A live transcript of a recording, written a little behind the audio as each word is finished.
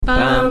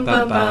Bum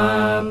bum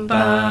bum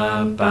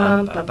bum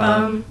bum bum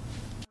bum.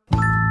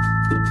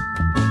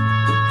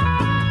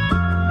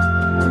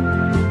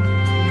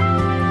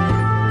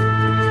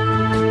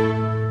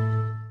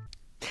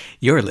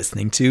 You're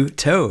listening to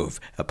Tove,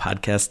 a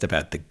podcast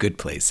about the good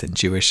place and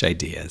Jewish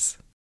ideas.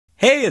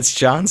 Hey, it's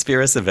John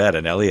Spirasavet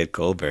and Elliot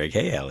Goldberg.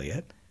 Hey,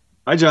 Elliot.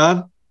 Hi,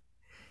 John.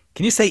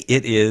 Can you say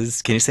it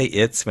is? Can you say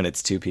it's when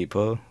it's two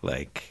people?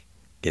 Like,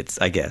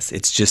 I guess,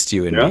 it's just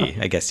you and me.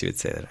 I guess you would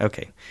say that.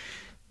 Okay.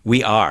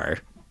 We are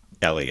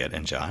Elliot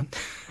and John.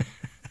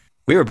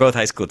 We were both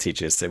high school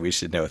teachers, so we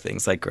should know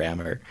things like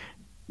grammar.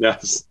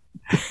 Yes.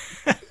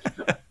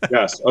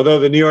 Yes. Although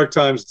the New York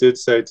Times did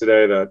say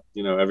today that,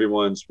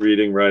 everyone's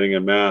reading, writing,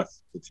 and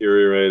math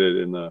deteriorated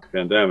in the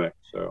pandemic.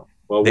 So,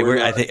 well,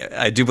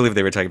 I do believe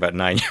they were talking about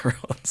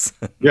 9-year-olds.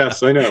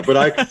 Yes, I know. But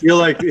I feel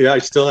like, I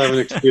still have an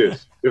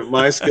excuse. If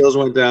my skills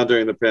went down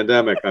during the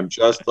pandemic, I'm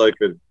just like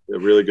a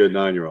really good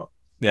 9-year-old.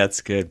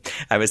 That's good.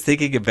 I was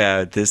thinking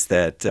about this,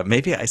 that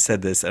maybe I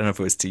said this, I don't know if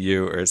it was to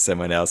you or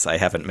someone else. I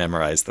haven't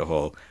memorized the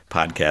whole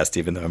podcast,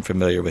 even though I'm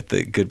familiar with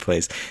The Good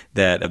Place,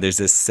 that there's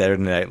this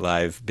Saturday Night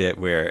Live bit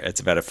where it's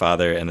about a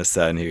father and a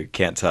son who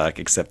can't talk,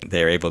 except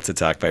they're able to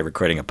talk by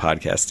recording a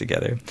podcast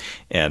together.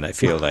 And I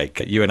feel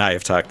like you and I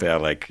have talked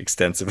now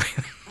extensively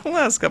the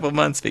last couple of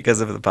months because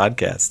of the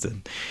podcast.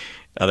 And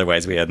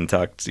otherwise we hadn't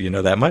talked,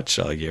 that much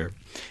all year.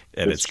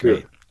 And it's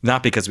great.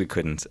 Not because we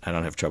couldn't. I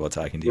don't have trouble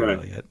talking to you,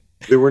 Elliot.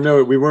 We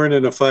weren't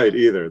in a fight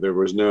either. There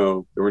were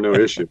no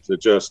issues.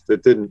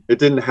 It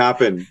didn't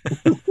happen.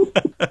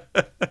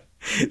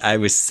 I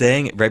was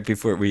saying right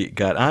before we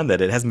got on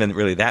that it hasn't been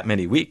really that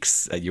many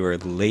weeks. You were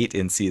late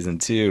in season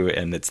 2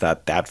 and it's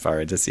not that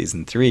far into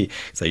season 3.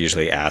 So I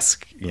usually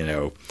ask,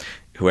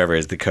 whoever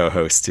is the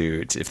co-host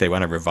to if they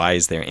want to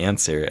revise their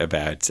answer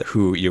about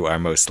who you are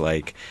most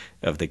like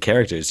of the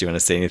characters. Do you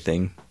want to say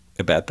anything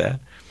about that?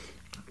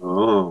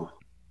 Oh,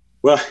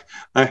 well,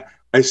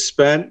 I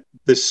spent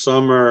this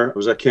summer, I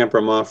was at Camp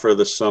Ramah for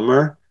the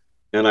summer,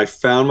 and I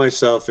found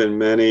myself in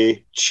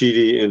many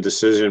Chidi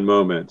indecision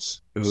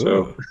moments.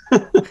 So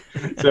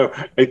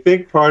I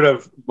think part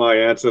of my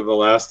answer the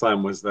last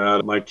time was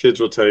that my kids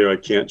will tell you I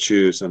can't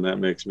choose, and that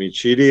makes me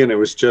Chidi. And it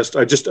was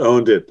I just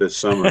owned it this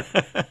summer.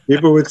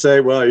 People would say,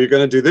 well, are you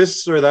going to do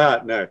this or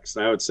that next?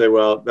 And I would say,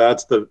 well,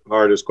 that's the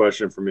hardest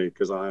question for me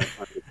because I'm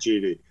a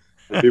Chidi.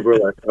 And people were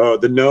like, oh,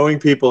 the knowing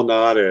people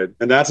nodded.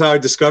 And that's how I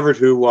discovered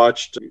who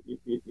watched,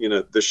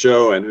 the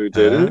show and who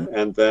didn't.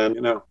 And then,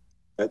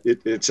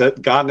 it's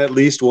gotten at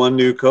least one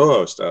new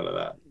co-host out of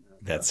that.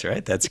 That's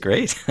right. That's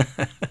great.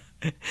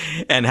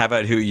 And how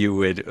about who you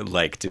would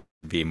like to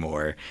be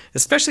more,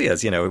 especially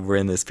as, we're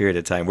in this period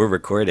of time, we're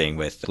recording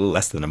with a little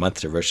less than a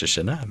month to Rosh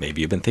Hashanah. Maybe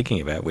you've been thinking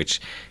about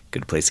which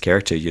Good Place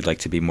character you'd like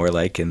to be more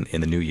like in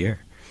the new year.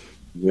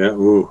 Yeah.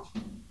 Ooh.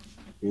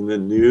 In the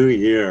new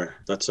year,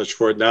 that's such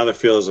for it. Now that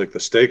feels like the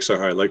stakes are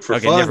high. Like for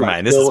fun. Okay, never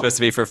mind. This is supposed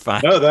to be for fun.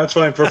 No, that's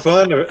fine. For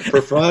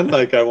fun,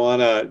 like I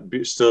want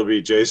to still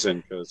be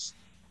Jason because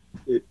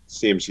it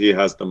seems he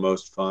has the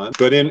most fun.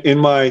 But in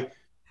my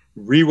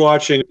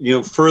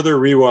rewatching, further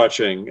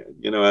rewatching,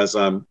 as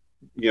I'm,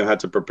 had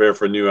to prepare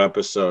for a new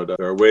episode,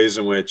 there are ways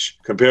in which,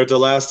 compared to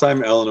last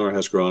time, Eleanor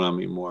has grown on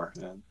me more.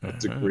 And the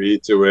degree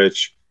to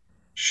which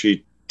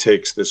she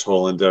takes this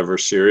whole endeavor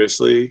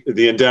seriously,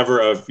 the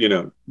endeavor of,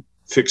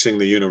 fixing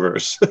the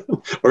universe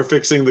or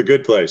fixing the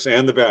good place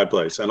and the bad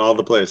place and all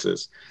the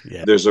places.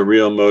 Yeah. There's a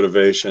real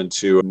motivation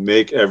to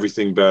make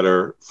everything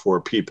better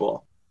for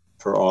people,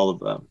 for all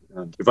of them.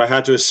 And if I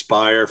had to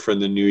aspire for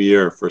the new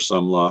year for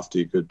some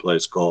lofty good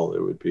place goal,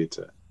 it would be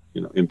to,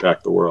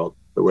 impact the world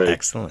the way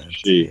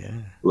she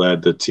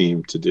led the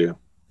team to do.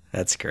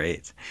 That's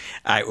great.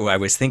 I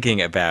was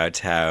thinking about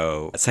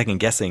how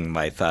second-guessing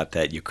my thought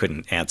that you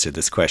couldn't answer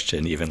this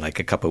question even like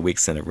a couple of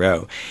weeks in a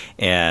row.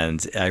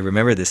 And I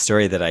remember this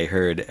story that I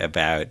heard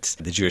about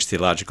the Jewish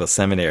Theological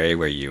Seminary,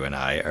 where you and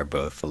I are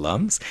both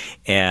alums.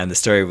 And the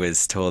story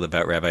was told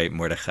about Rabbi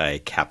Mordechai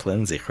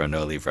Kaplan,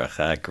 Zichrono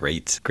Livracha,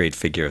 great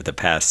figure of the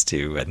past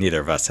who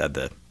neither of us had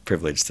the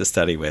privilege to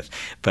study with.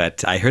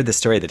 But I heard the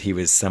story that he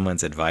was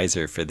someone's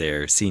advisor for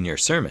their senior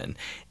sermon,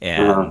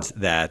 and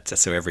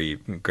so every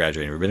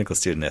graduating rabbinical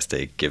student has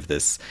to give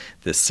this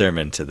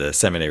sermon to the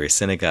seminary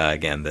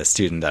synagogue, and the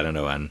student, I don't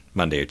know, on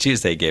Monday or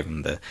Tuesday gave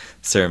him the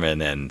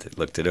sermon and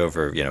looked it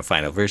over,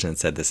 final version, and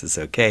said this is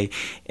okay.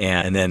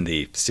 And then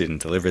the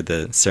student delivered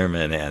the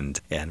sermon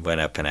and went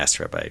up and asked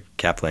Rabbi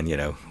Kaplan,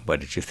 what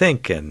did you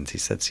think? And he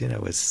said,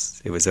 it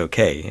was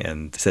okay.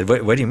 And said,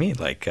 what do you mean?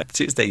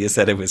 Tuesday you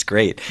said it was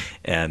great.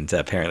 And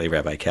apparently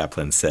Rabbi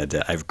Kaplan said,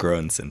 I've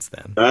grown since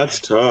then. That's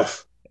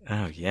tough.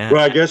 Oh, yeah.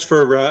 Well, I guess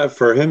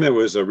for him, it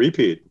was a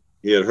repeat.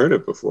 He had heard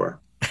it before.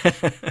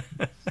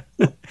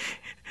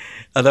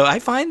 Although I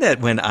find that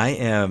when I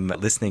am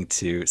listening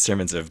to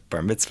sermons of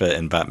bar mitzvah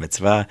and bat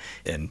mitzvah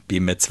and b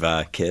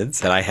mitzvah kids,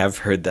 that I have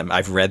heard them,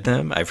 I've read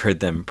them, I've heard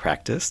them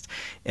practiced,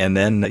 and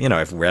then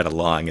I've read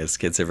along as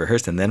kids have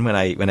rehearsed, and then when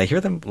I hear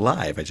them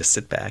live, I just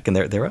sit back, and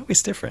they're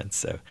always different.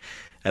 So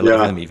I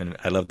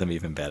love them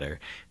even better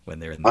when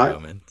they're in the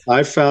moment.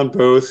 I found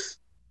both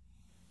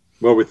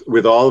Well,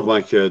 with all of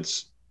my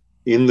kids,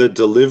 in the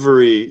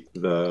delivery,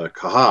 the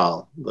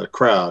kahal, the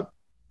crowd,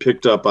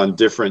 picked up on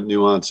different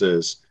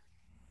nuances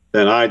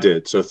than I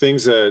did. So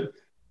things that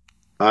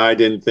I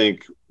didn't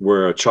think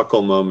were a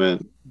chuckle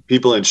moment,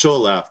 people in shul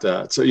laughed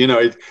at. So,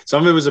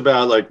 some of it was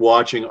about like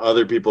watching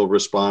other people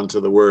respond to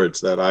the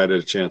words that I had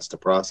a chance to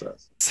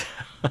process.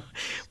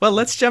 Well,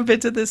 let's jump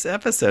into this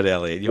episode,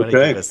 Elliot. You want to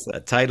Okay. give us a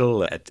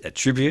title, a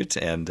tribute,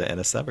 and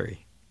a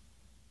summary?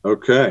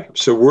 Okay.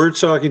 So we're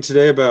talking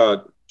today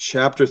about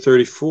chapter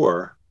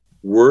 34,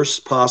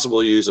 Worst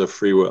Possible Use of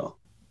Free Will.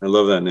 I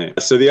love that name.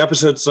 So the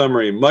episode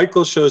summary,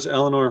 Michael shows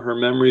Eleanor her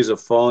memories of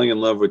falling in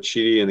love with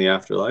Chidi in the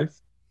afterlife.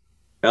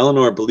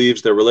 Eleanor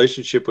believes their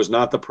relationship was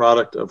not the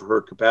product of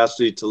her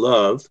capacity to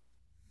love.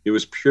 It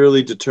was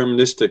purely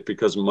deterministic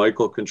because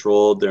Michael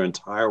controlled their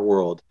entire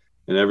world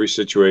in every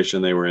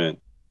situation they were in.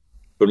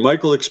 But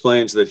Michael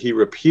explains that he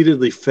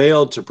repeatedly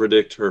failed to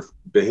predict her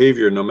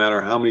behavior no matter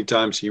how many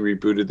times he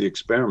rebooted the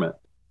experiment.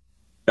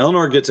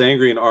 Eleanor gets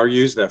angry and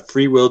argues that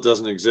free will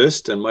doesn't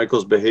exist and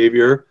Michael's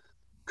behavior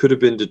could have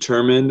been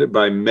determined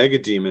by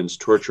megademons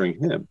torturing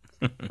him,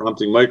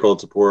 prompting Michael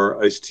to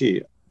pour iced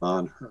tea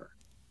on her.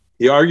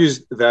 He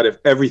argues that if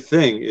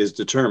everything is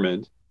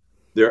determined,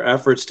 their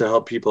efforts to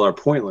help people are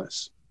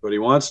pointless, but he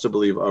wants to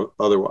believe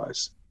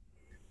otherwise.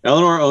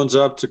 Eleanor owns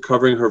up to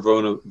covering her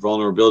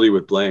vulnerability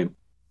with blame.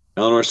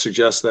 Eleanor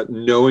suggests that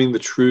knowing the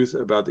truth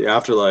about the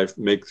afterlife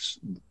makes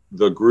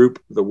the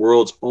group the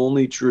world's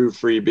only true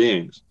free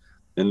beings,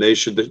 and they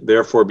should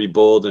therefore be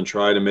bold and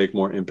try to make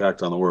more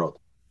impact on the world.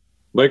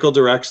 Michael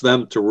directs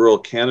them to rural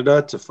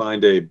Canada to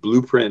find a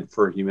blueprint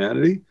for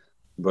humanity,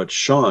 but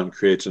Sean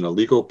creates an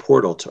illegal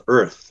portal to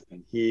Earth,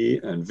 and he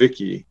and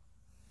Vicky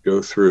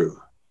go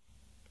through.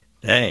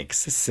 Thanks.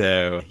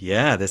 So,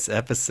 yeah, this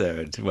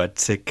episode, what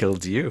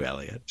tickled you,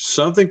 Elliot?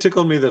 Something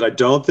tickled me that I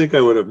don't think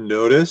I would have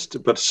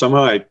noticed, but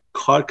somehow I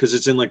caught because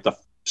it's in like the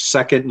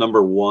second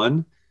number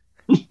one,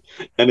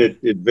 and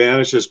it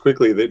vanishes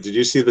quickly. Did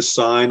you see the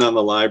sign on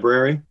the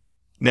library?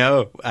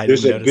 No,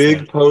 There's a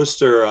big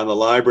poster on the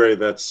library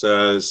that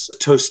says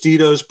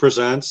Tostitos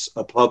presents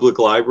a public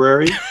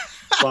library.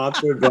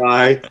 Sponsored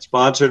by,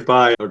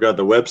 oh God,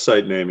 the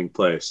website naming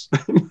place.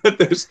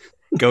 There's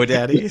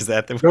GoDaddy, is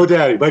that the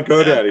GoDaddy, by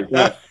GoDaddy.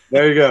 Yeah,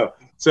 there you go.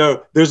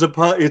 So there's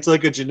it's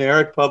like a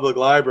generic public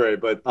library,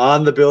 but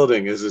on the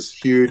building is this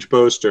huge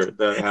poster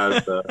that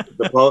has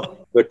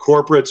the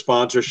corporate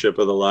sponsorship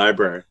of the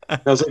library.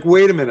 And I was like,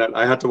 wait a minute,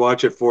 I had to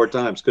watch it 4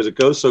 times because it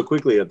goes so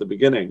quickly at the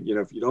beginning.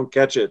 If you don't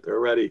catch it, they're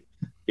already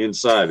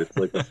inside. It's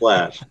like a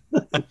flash.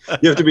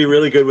 You have to be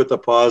really good with the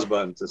pause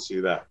button to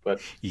see that.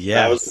 But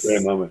yes. That was a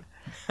great moment.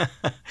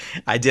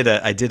 I did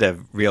a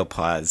real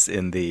pause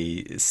in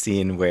the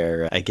scene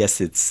where I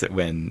guess it's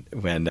when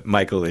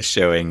Michael is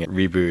showing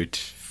Reboot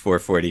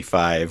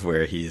 445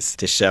 where he's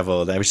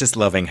disheveled. I was just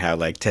loving how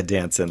like Ted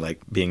Danson, like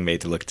being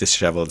made to look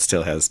disheveled,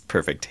 still has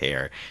perfect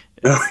hair.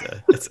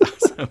 It's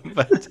awesome.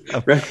 But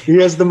right. He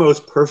has the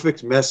most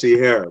perfect messy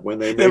hair when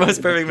they make the most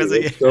perfect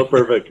messy hair. So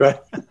perfect, right?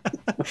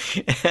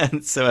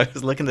 And so I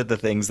was looking at the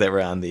things that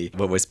were on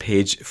what was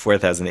page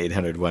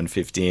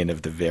 4,815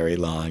 of the very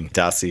long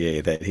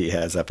dossier that he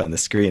has up on the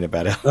screen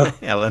about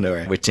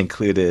Eleanor, which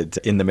included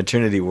in the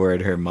maternity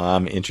ward, her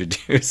mom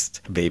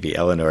introduced baby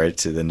Eleanor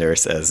to the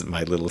nurse as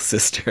my little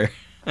sister.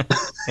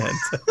 And,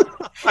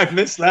 I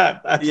missed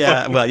that. That's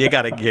yeah, funny. well, you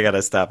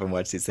gotta stop and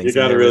watch these things. You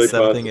gotta there really was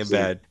something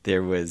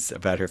pause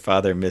about her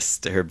father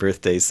missed her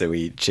birthday, so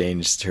he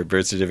changed her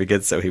birth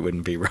certificate so he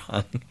wouldn't be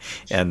wrong.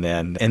 And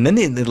then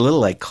the little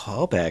like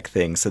callback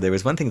thing. So there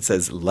was one thing that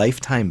says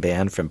lifetime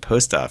ban from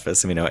post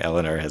office. And we know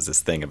Eleanor has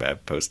this thing about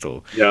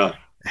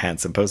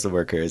handsome postal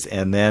workers.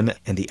 And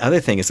the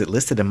other thing is it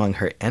listed among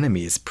her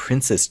enemies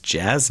Princess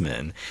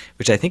Jasmine,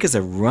 which I think is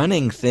a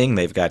running thing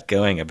they've got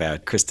going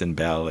about Kristen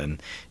Bell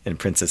and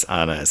Princess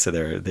Anna. So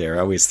they're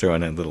always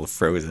throwing in little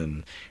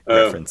Frozen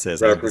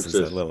references. I think this is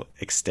a little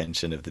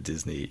extension of the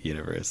Disney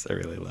universe. I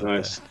really love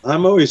that.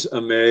 I'm always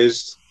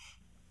amazed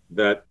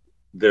that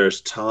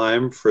there's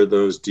time for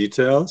those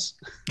details.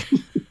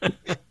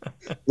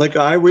 Like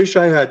I wish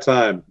I had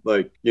time,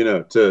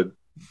 to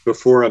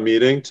before a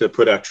meeting to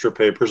put extra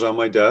papers on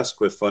my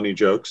desk with funny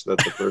jokes that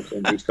the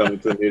person who's coming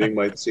to the meeting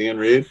might see and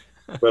read.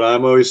 But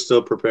I'm always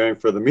still preparing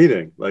for the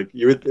meeting. Like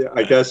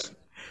I guess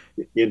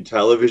in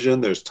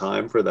television, there's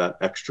time for that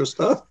extra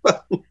stuff.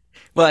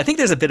 Well, I think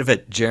there's a bit of a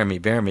Jeremy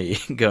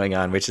Bearimy going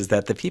on, which is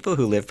that the people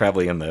who live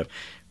probably in the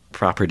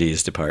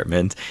properties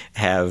department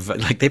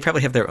they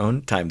probably have their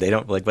own time. They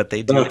don't like what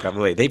they do.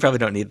 They probably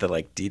don't need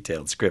the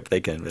detailed script. They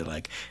can be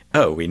like,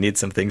 oh, we need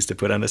some things to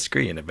put on a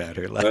screen about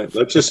her life. Right,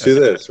 let's just do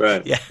this.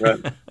 Right. Yeah.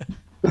 Right.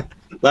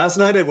 Last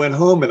night I went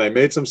home and I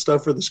made some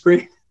stuff for the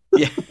screen.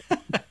 Yeah.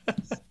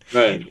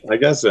 Right. I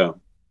guess so.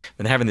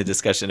 And having the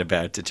discussion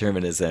about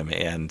determinism,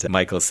 and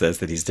Michael says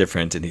that he's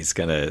different and he's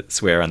going to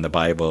swear on the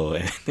Bible.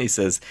 And he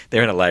says,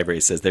 they're in a library,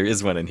 he says, there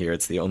is one in here.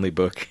 It's the only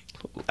book,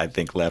 I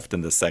think, left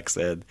in the sex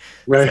ed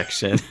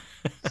section.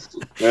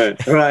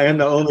 Right. And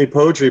the only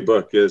poetry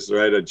book is,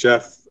 a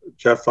Jeff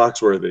Jeff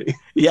Foxworthy.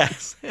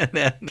 Yes.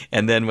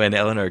 And then when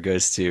Eleanor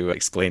goes to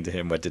explain to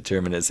him what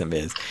determinism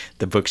is,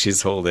 the book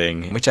she's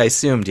holding, which I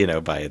assumed,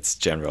 by its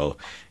general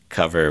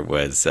cover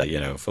was,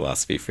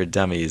 Philosophy for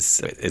Dummies,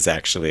 is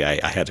actually,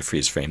 I had to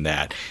freeze frame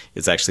that.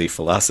 It's actually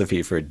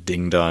Philosophy for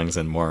Ding-Dongs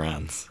and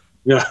Morons.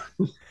 Yeah,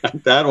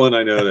 that one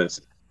I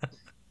noticed.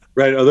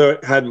 Right, although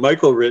had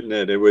Michael written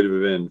it, it would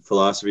have been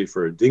Philosophy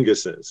for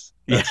Dinguses.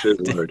 That's his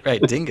word.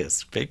 Right,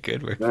 dingus. Big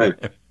good word.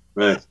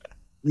 Right.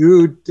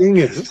 You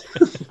dingus.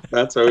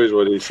 That's always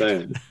what he's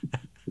saying.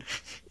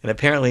 And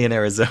apparently in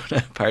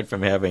Arizona, apart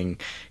from having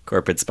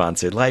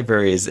corporate-sponsored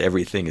libraries,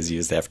 everything is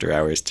used after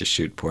hours to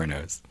shoot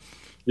pornos.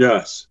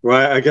 Yes.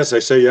 Well, I guess I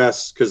say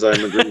yes because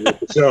I'm agreeing with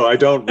the show. I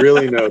don't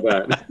really know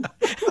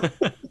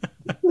that.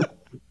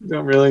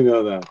 Don't really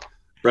know that.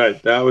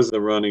 Right. That was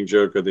the running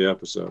joke of the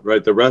episode.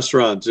 Right. The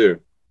restaurant, too.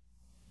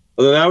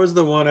 Although that was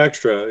the one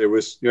extra. It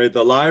was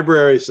the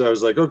library. So I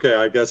was like, okay,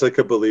 I guess I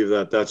could believe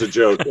that. That's a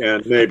joke.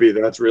 And maybe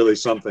that's really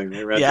something.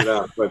 They rented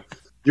out. But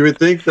you would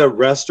think the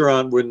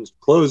restaurant wouldn't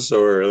close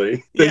so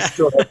early. They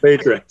still have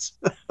patrons.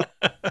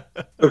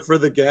 But for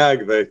the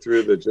gag, they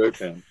threw the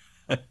joke in.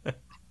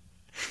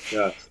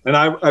 Yeah. And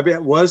I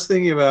was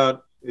thinking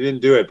about, I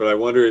didn't do it, but I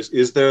wonder,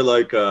 is there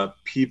like a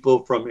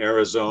people from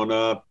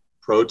Arizona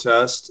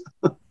protest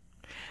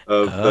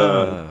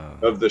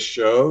of the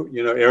show?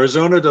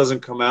 Arizona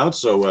doesn't come out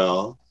so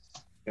well.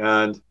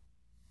 And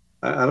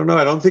I don't know.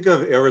 I don't think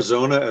of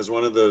Arizona as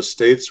one of those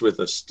states with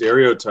a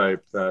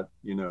stereotype that,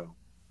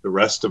 the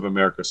rest of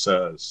America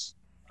says.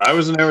 I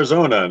was in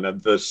Arizona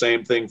and the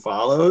same thing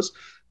follows.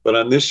 But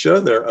on this show,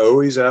 they're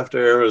always after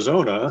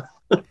Arizona.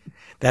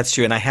 That's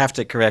true, and I have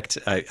to correct.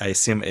 I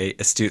assume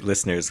astute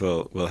listeners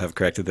will have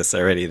corrected this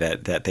already.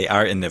 That they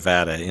are in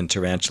Nevada, in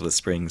Tarantula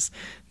Springs,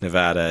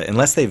 Nevada,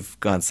 unless they've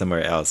gone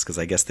somewhere else. Because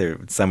I guess they're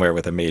somewhere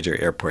with a major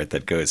airport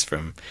that goes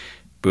from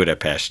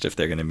Budapest if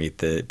they're going to meet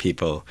the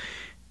people.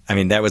 I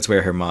mean, that was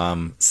where her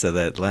mom. So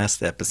that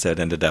last episode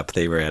ended up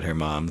they were at her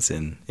mom's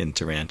in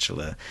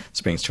Tarantula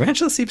Springs.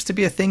 Tarantula seems to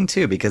be a thing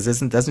too, because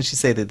doesn't she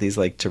say that these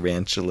like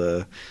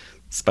tarantula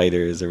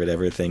spiders or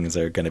whatever things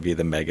are going to be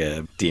the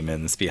mega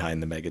demons behind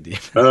the mega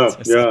demons? Oh,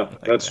 yeah,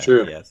 that's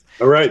true. Yes.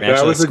 All right, Tarantula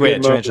that was squid, a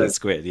good moment. Tarantula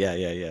squid.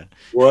 Yeah.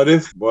 What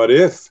if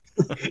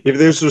if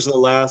this was the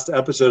last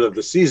episode of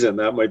the season,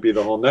 that might be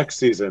the whole next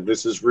season.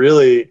 This is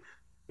really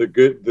the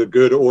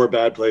good or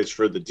bad place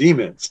for the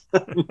demons.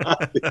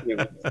 Not the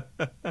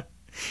demons.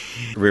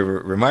 We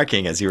were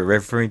remarking, as you were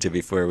referring to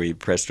before we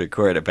pressed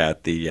record,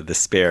 about the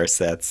spare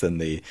sets and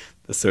the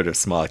sort of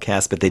small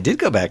cast, but they did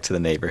go back to the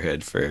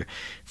neighborhood for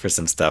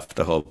some stuff,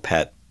 the whole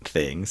pet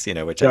things,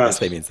 which I guess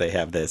that means they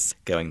have this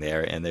going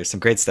there, and there's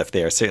some great stuff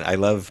there. Certainly, I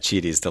love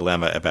Chidi's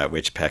dilemma about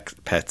which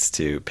pets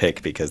to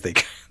pick, because they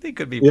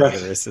could be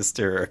brother or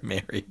sister or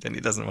married, and he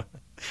doesn't want to,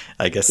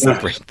 I guess,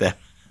 separate them.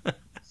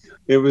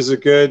 It was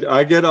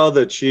I get all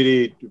the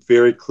Chidi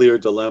very clear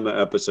dilemma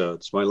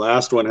episodes. My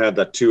last one had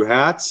the 2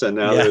 hats, and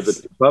now they're the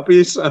 2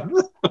 puppies.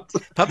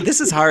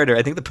 This is harder.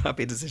 I think the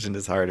puppy decision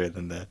is harder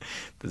than the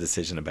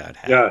decision about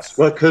hats. Yes,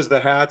 well, because the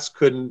hats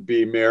couldn't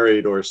be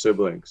married or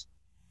siblings.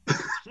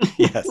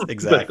 Yes,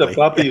 exactly. But the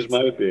puppies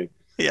might be.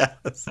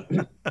 Yes.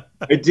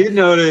 I did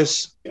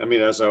notice,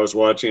 as I was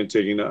watching and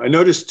taking notes, I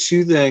noticed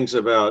 2 things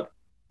about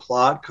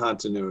plot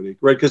continuity,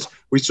 right? Because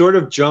we sort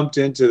of jumped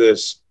into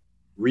this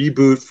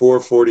reboot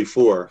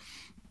 444,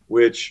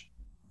 which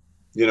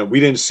we don't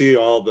get to see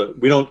all the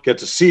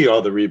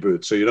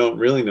reboots, so you don't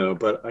really know.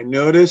 But I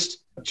noticed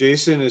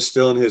Jason is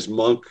still in his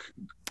monk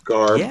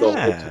garb the whole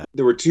time.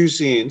 There were 2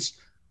 scenes,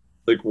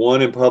 like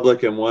one in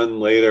public and one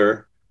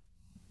later.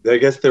 I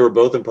guess they were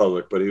both in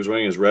public, but he was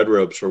wearing his red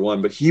robes for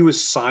one, but he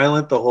was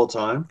silent the whole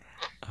time.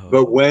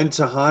 But when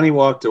Tahani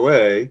walked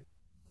away,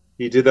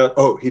 he did that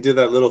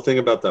little thing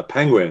about the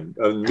penguin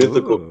of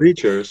mythical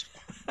creatures,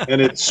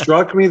 and it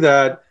struck me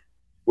that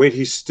wait,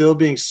 he's still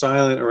being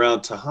silent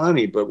around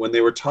Tahani, but when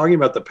they were talking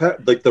about the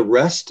pet, like the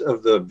rest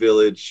of the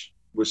village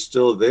was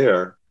still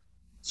there.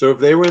 So if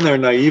they were in their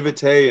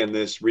naivete in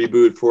this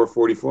reboot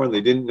 444 and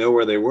they didn't know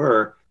where they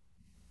were,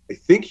 I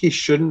think he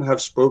shouldn't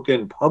have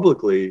spoken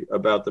publicly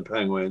about the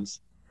penguins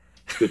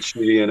to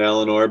Chidi and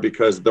Eleanor,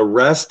 because the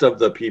rest of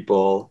the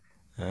people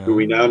who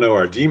we now know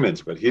are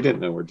demons, but he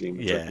didn't know were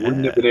demons. Yeah.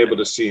 Wouldn't have been able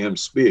to see him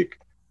speak.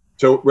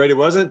 So, right, it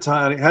wasn't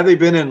Tahani. Had they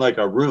been in like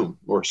a room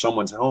or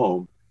someone's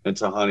home and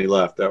Tahani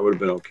left, that would have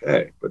been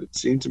okay. But it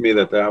seemed to me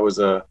that was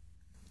a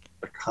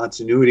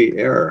continuity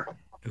error.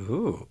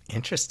 Ooh,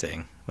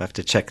 interesting. We'll have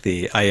to check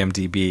the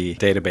IMDb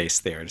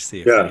database there to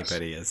see if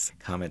anybody has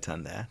comment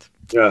on that.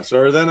 Yeah,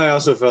 so then I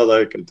also felt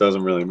like it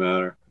doesn't really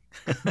matter.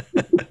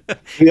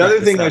 The other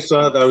thing I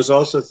saw that I was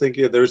also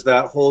thinking, there's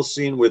that whole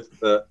scene with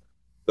the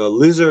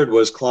lizard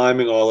was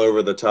climbing all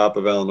over the top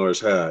of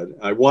Eleanor's head.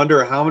 I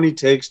wonder how many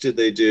takes did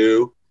they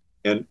do?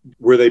 And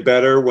were they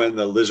better when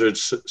the lizard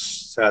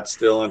sat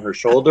still on her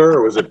shoulder,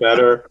 or was it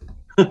better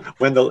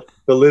when the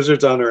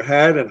lizard's on her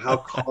head, and how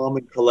calm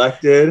and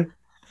collected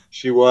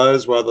she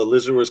was while the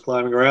lizard was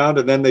climbing around?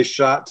 And then they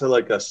shot to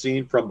like a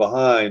scene from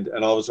behind,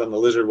 and all of a sudden the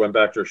lizard went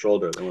back to her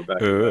shoulder. Then went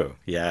back. Ooh,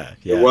 yeah.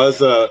 It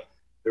was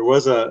there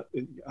was I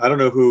don't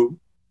know who,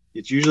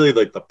 it's usually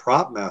like the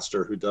prop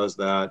master who does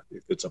that.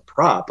 If it's a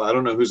prop, I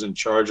don't know who's in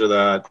charge of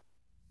that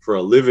for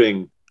a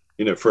living,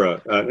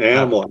 for an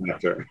animal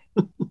actor.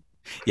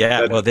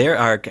 Yeah, well, there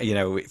are,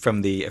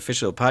 from the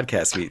official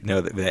podcast, we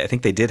know that I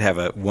think they did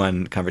have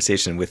one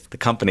conversation with the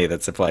company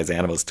that supplies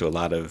animals to a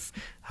lot of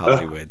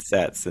Hollywood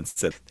sets. And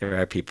so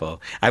there are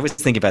people. I was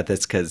thinking about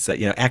this because,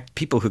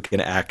 people who can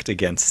act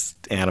against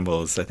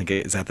animals, I think,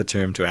 is that the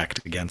term, to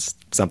act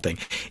against something,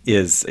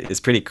 is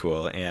pretty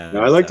cool. And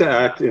I like to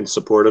act in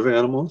support of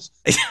animals.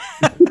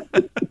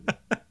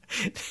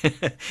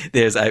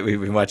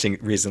 We've been watching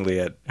recently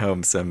at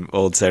home some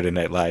old Saturday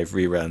Night Live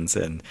reruns,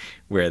 and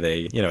where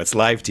they, it's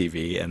live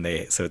TV, and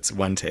so it's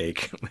one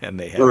take, and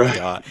they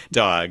have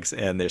dogs,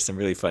 and there's some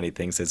really funny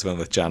things. There's one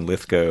with John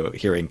Lithgow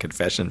hearing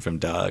confession from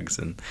dogs,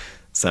 and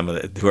some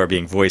of who are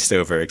being voiced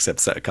over,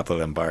 except a couple of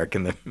them bark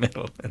in the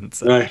middle and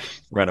so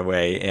run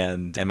away.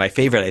 And my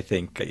favorite, I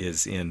think,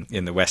 is in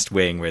The West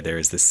Wing, where there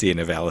is the scene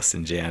of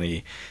Allison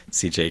Janney,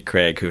 C.J.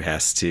 Craig, who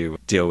has to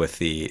deal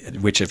with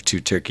which of two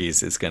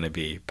turkeys is going to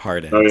be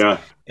pardoned. Oh yeah.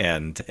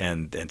 And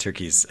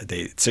turkeys,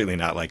 they certainly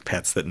not like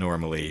pets that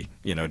normally,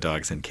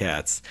 dogs and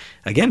cats.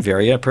 Again,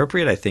 very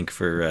appropriate, I think,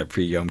 for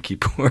pre-Yom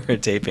Kippur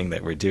taping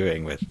that we're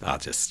doing with. I'll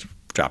just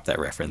drop that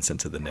reference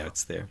into the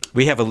notes there.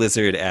 We have a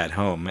lizard at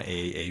home,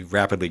 a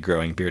rapidly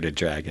growing bearded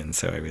dragon.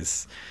 So I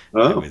was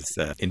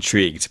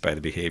intrigued by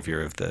the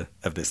behavior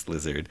of this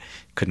lizard.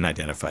 Couldn't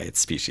identify its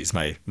species.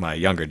 My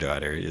younger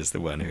daughter is the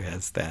one who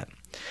has that.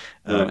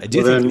 I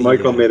do think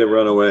Michael made it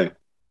run away.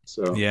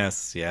 So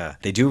yes, yeah,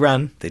 they do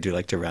run. They do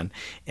like to run.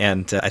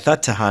 And I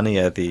thought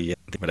Tahania, the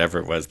whatever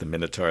it was, the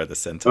Minotaur, the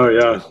Centaur. Oh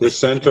yeah, the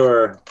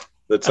Centaur,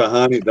 the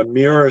Tahani, the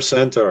Mirror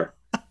Centaur.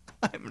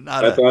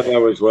 I thought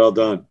that was well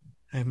done.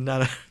 I'm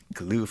not a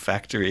glue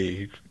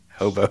factory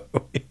hobo.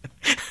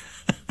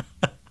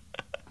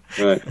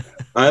 Right.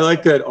 I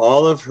like that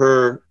all of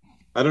her,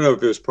 I don't know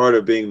if it was part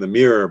of being the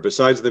mirror,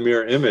 besides the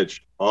mirror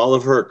image, all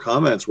of her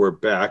comments were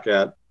back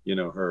at,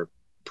 her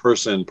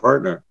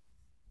partner.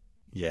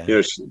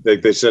 Yeah.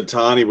 They said,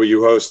 Tani, will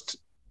you host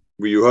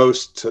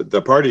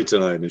the party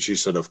tonight? And she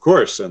said, of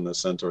course. And the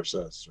Centaur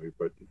says,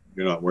 but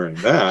you're not wearing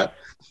that.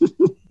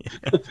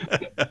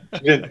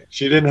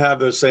 She didn't have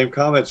those same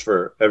comments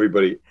for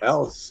everybody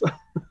else.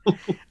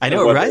 I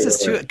know it rises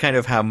to kind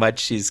of how much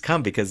she's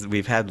come, because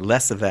we've had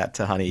less of that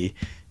Tahani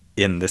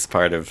in this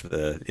part of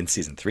in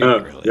season 3,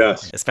 really.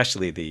 Yes.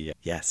 Especially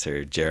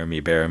her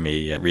Jeremy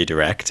Bearimy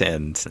redirect,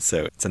 and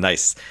so it's a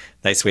nice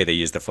way they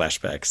use the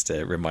flashbacks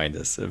to remind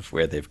us of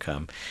where they've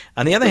come.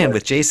 On the other hand,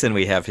 with Jason,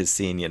 we have his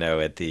scene,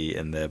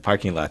 in the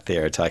parking lot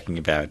there, talking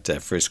about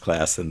first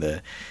class and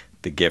the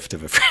gift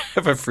of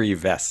a free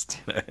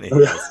vest.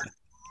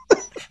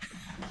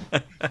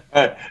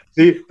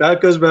 See,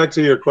 that goes back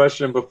to your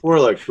question before,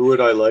 like, who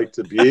would I like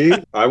to be?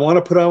 I want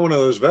to put on one of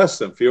those vests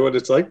and feel what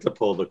it's like to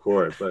pull the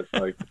cord. But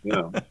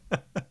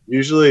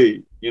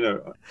usually,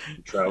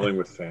 traveling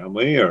with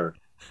family or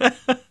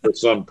for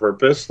some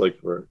purpose, like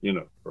for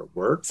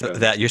work. So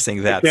that you're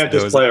saying that I can't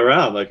just play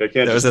around. Like I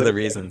can't. Those are the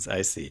reasons.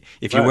 I see.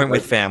 If you weren't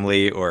with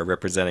family or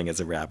representing as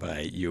a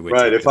rabbi, you would.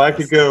 Right. If I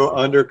could go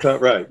undercut,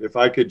 right. If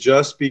I could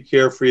just be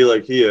carefree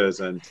like he is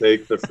and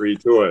take the free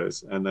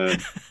toys, and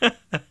then,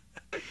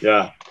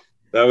 yeah,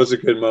 that was a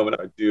good moment.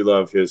 I do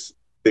love his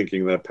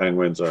thinking that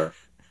penguins are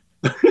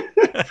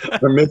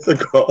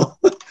mythical.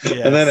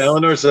 Yes. And then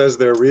Eleanor says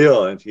they're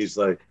real, and he's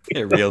like,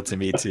 they're real to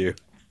me too.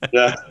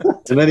 Yeah.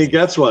 And then he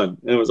gets one,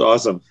 and it was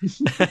awesome.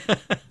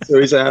 So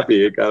he's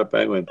happy he got a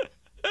penguin.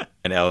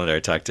 And Eleanor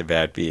talked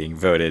about being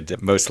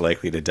voted most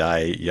likely to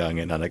die young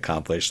and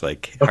unaccomplished.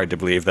 Like, hard to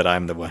believe that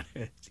I'm the one.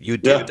 You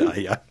did die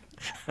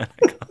young.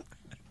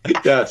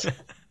 Yes.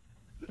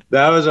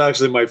 That was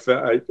actually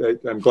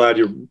I'm glad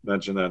you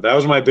mentioned that. That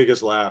was my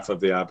biggest laugh of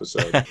the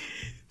episode.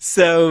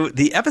 So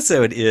the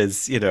episode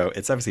is,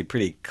 it's obviously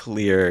pretty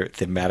clear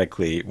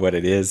thematically what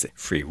it is: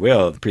 free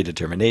will,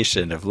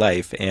 predetermination of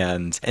life,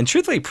 and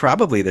truthfully,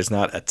 probably there's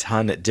not a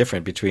ton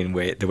different between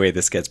the way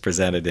this gets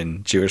presented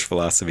in Jewish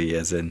philosophy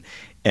as in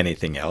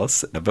anything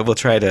else. But we'll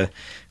try to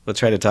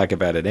talk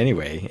about it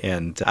anyway.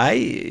 And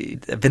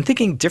I've been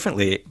thinking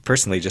differently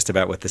personally just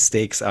about what the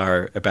stakes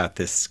are about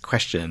this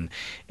question,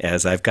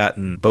 as I've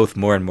gotten both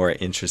more and more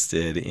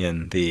interested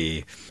in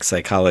the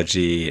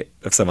psychology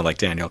of someone like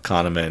Daniel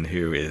Kahneman,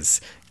 who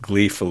is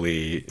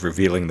gleefully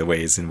revealing the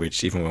ways in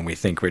which even when we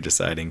think we're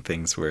deciding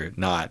things, we're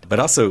not, but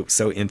also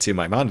so into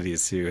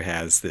Maimonides, who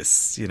has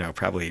this,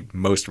 probably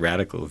most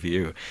radical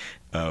view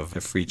of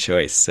a free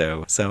choice.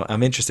 So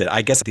I'm interested.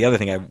 I guess the other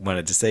thing I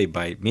wanted to say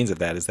by means of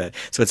that is that,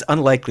 so it's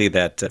unlikely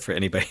that for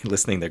anybody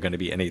listening, there are going to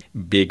be any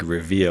big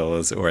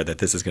reveals, or that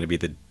this is going to be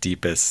the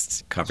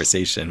deepest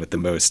conversation with the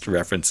most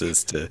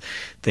references to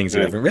things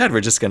you haven't read.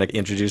 We're just going to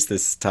introduce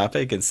this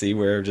topic and see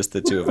where just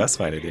the two of us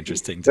find it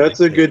interesting. That's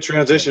a good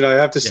transition. I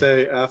have to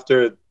say,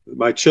 after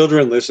my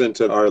children listened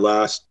to our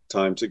last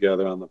time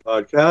together on the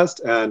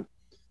podcast, and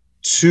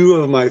 2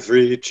 of my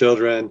 3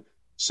 children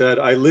said,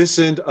 I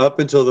listened up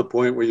until the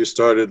point where you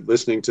started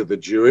listening to the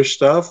Jewish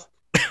stuff,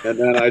 and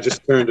then I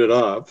just turned it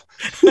off.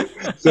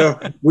 So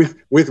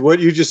with what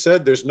you just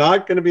said, there's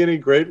not going to be any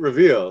great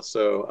reveal.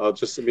 So I'll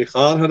just say,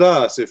 Michan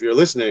Hadas, if you're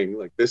listening,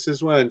 like this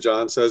is when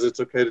John says it's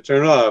okay to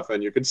turn it off,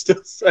 and you can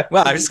still say.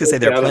 Well, I was just going to say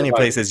there are plenty of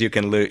places you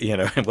can,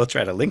 and we'll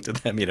try to link to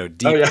them, deep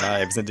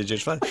dives into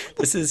Jewish philosophy.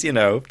 This is,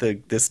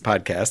 this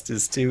podcast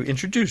is to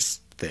introduce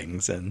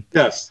things, and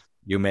yes.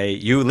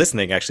 You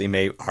listening actually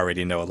may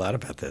already know a lot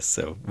about this,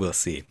 so we'll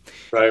see.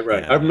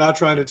 Right. I'm not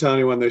trying to tell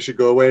anyone they should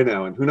go away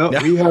now. And who knows?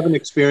 No. We haven't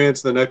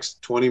experienced the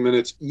next 20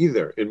 minutes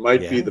either. It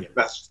might be the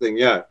best thing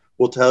yet.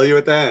 We'll tell you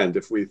at the end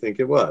if we think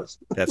it was.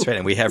 That's right.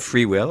 And we have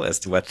free will as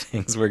to what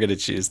things we're going to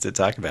choose to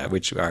talk about,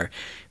 which are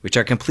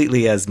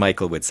completely, as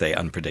Michael would say,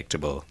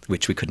 unpredictable,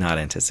 which we could not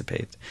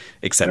anticipate,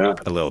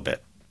 except a little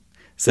bit.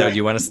 So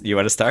you want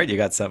to start? You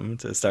got something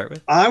to start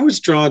with? I was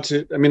drawn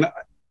to,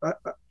 I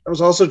was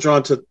also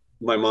drawn to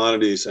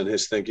Maimonides and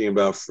his thinking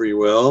about free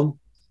will.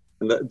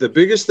 And the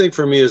biggest thing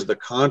for me is the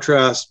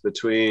contrast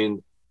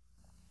between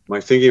my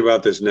thinking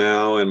about this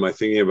now and my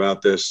thinking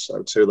about this, I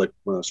would say, like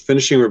when I was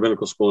finishing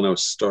rabbinical school and I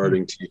was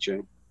starting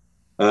teaching,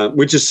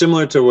 which is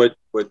similar to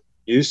what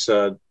you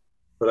said.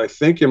 But I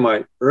think in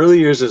my early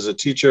years as a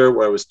teacher,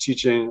 where I was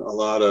teaching a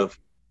lot of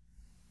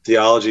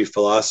theology,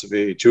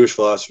 philosophy, Jewish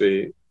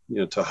philosophy,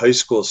 to high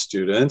school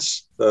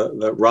students,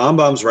 the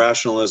Rambam's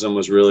rationalism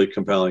was really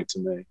compelling to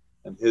me.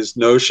 And his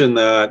notion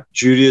that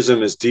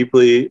Judaism is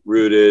deeply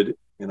rooted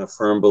in a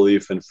firm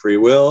belief in free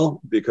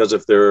will, because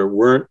if there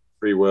weren't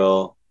free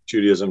will,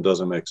 Judaism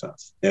doesn't make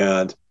sense.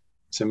 And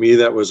to me,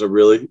 that was a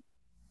really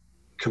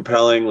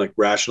compelling,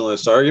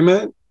 rationalist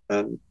argument.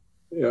 And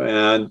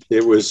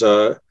it was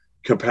a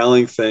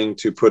compelling thing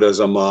to put as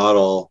a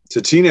model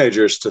to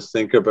teenagers to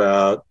think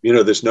about,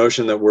 this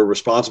notion that we're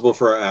responsible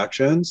for our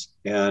actions.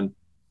 And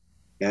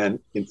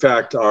in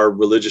fact, our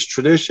religious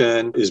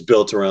tradition is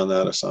built around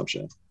that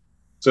assumption.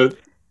 So,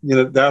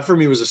 that for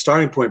me was a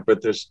starting point,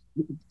 but there's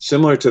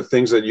similar to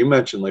things that you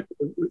mentioned, like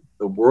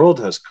the world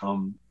has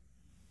come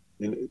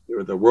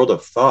or the world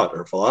of thought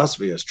or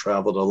philosophy has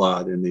traveled a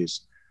lot in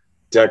these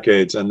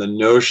decades. And the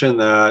notion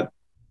that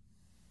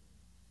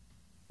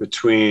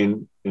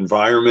between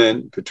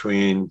environment,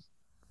 between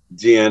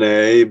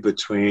DNA,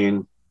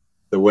 between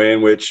the way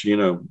in which,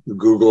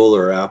 Google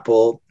or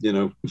Apple,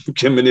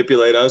 can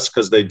manipulate us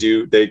because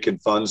they can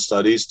fund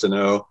studies to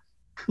know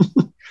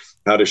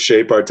how to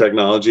shape our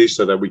technology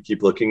so that we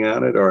keep looking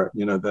at it, or,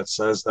 that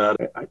says that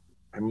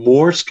I'm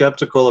more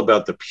skeptical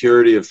about the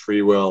purity of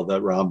free will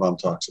that Rambam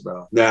talks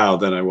about now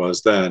than I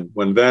was then.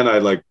 When then I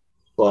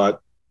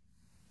bought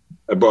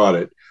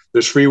it.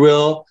 There's free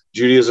will,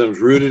 Judaism's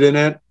rooted in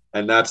it,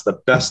 and that's the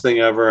best thing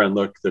ever. And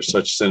look, there's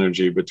such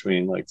synergy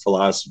between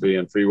philosophy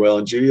and free will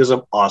and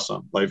Judaism.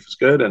 Awesome. Life is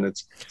good. And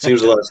it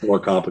seems a lot more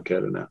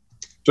complicated now.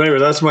 So anyway,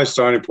 that's my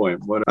starting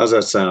point. How's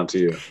that sound to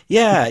you?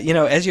 Yeah,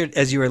 as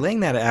you were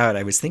laying that out,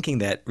 I was thinking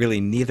that really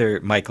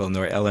neither Michael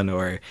nor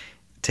Eleanor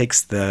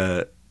takes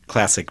the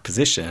classic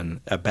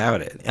position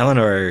about it.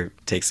 Eleanor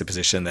takes the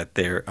position that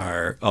there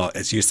are,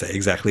 as you say,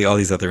 exactly all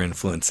these other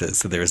influences,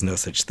 so there is no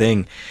such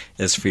thing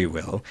as free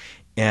will.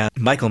 And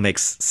Michael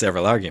makes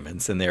several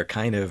arguments, and they're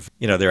kind of,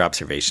 they're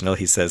observational.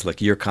 He says,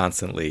 look, you're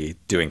constantly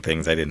doing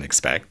things I didn't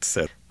expect,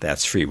 so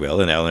that's free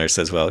will. And Eleanor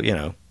says, well,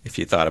 if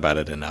you thought about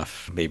it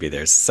enough, maybe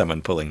there's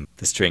someone pulling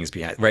the strings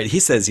behind. Right? He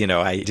says,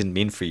 I didn't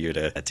mean for you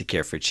to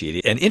care for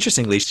Chidi. And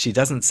interestingly, she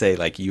doesn't say,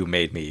 you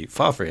made me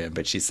fall for him,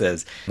 but she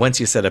says, once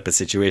you set up a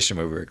situation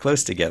where we were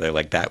close together,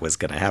 that was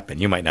going to happen.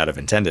 You might not have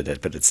intended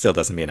it, but it still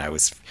doesn't mean I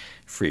was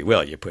free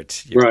will.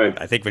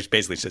 Right. I think, which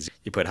basically says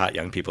you put hot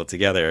young people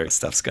together,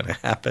 stuff's going to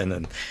happen,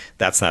 and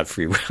that's not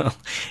free will.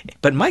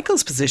 But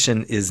Michael's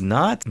position is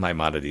not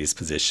Maimonides'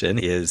 position,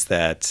 is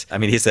that,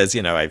 he says,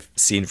 I've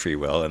seen free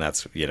will, and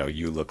that's,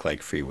 you look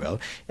like free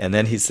will. And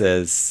then he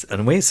says,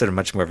 in a way, sort of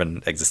much more of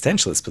an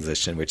existentialist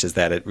position, which is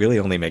that it really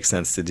only makes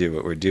sense to do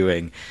what we're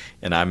doing.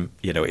 And I'm,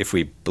 if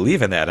we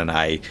believe in that, and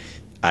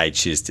I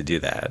choose to do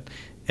that.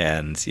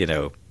 And,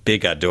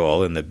 big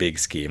adol in the big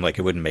scheme, it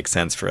wouldn't make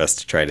sense for us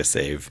to try to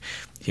save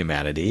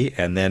humanity.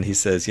 And then he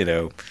says,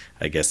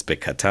 I guess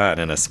bekatan,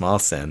 in a small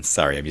sense,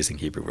 sorry, I'm using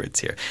Hebrew words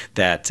here,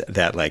 that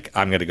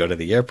I'm going to go to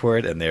the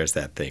airport and there's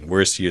that thing,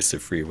 worst use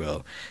of free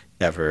will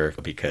ever,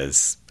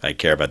 because I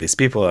care about these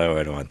people.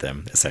 I don't want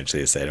them,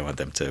 essentially, to say I don't want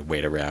them to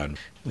wait around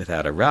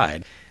without a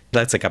ride.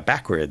 That's a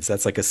backwards.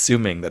 That's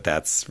assuming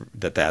that's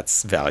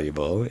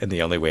valuable, and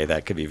the only way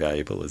that could be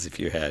valuable is if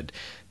you had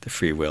the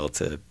free will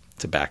to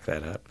back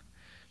that up.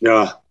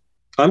 Yeah,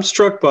 I'm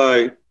struck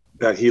by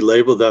that he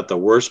labeled that the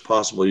worst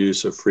possible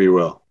use of free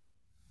will.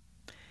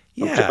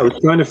 Yeah, I was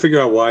trying to figure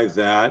out why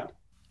that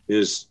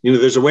is.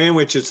 There's a way in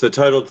which it's the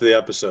title to the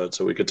episode,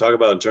 so we could talk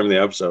about it in terms of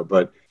the episode.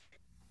 But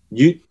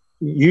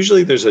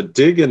usually there's a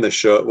dig in the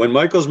show when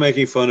Michael's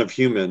making fun of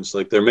humans,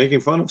 they're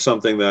making fun of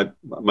something that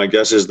my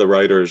guess is the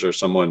writers or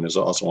someone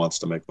also wants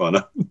to make fun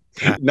of,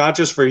 not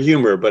just for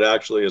humor, but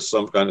actually as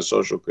some kind of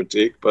social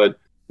critique. But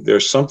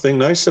there's something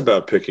nice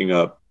about picking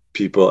up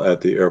people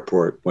at the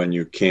airport when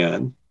you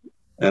can.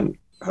 And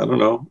I don't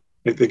know,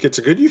 I think it's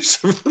a good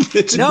use of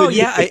it's a No, good use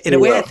yeah, of in a free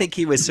way, I will. think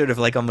he was sort of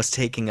like almost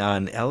taking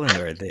on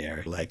Eleanor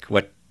there. Like,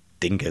 what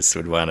dingus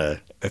would want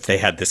to, if they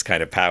had this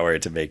kind of power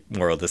to make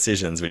moral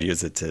decisions, would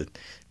use it to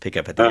pick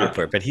up at the Ah,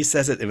 airport? But he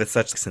says it with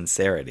such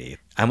sincerity.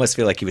 I almost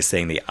feel like he was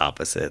saying the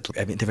opposite.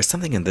 I mean, there was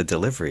something in the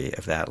delivery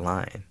of that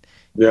line,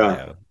 you yeah,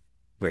 know,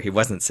 where he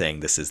wasn't saying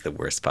this is the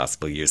worst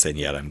possible use, and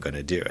yet I'm going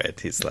to do it.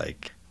 He's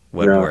like,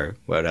 what yeah, more?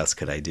 What else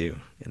could I do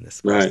in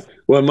this right. place?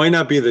 Well, it might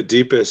not be the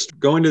deepest.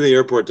 Going to the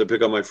airport to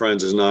pick up my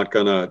friends is not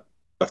going to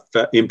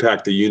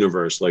impact the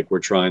universe like we're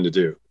trying to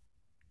do.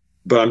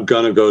 But I'm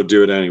going to go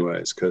do it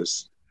anyways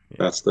because Yeah.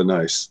 that's the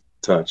nice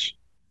touch.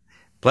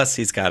 Plus,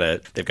 they've got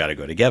to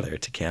go together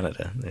to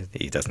Canada.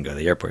 He doesn't go to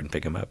the airport and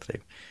pick him up. They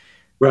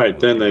Right.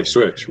 move Then they together.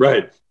 switch.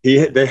 Right.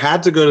 They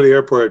had to go to the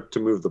airport to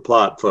move the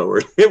plot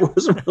forward. It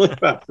wasn't really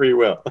about free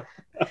will.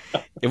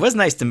 It was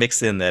nice to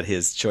mix in that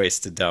his choice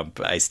to dump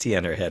iced tea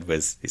on her head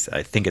was, he said,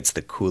 I think it's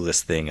the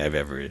coolest thing I've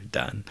ever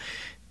done.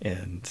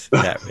 And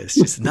that was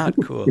just not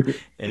cool.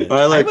 And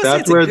I I like must say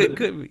that's it's a where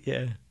good,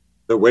 yeah.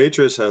 the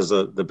waitress has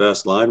the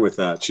best line with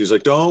that. She's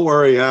like, "Don't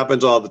worry, it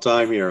happens all the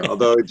time here."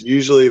 Although it's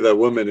usually the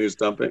woman who's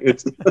dumping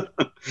it's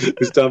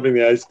who's dumping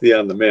the iced tea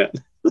on the man.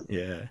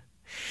 Yeah.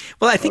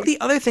 Well, I think the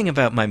other thing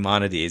about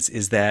Maimonides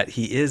is that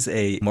he is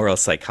a moral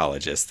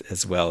psychologist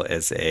as well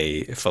as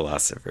a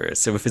philosopher.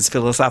 So if his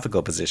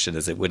philosophical position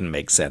is it wouldn't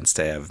make sense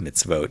to have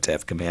mitzvot, to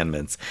have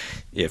commandments,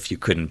 if you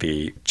couldn't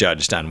be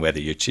judged on whether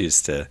you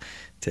choose to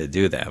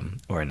do them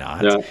or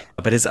not. Yeah,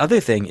 But his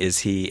other thing is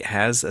he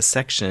has a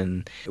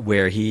section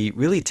where he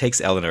really takes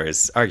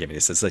Eleanor's argument. He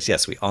says, like,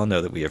 yes, we all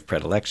know that we have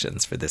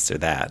predilections for this or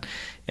that.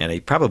 And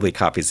he probably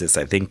copies this,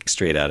 I think,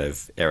 straight out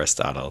of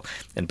Aristotle.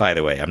 And by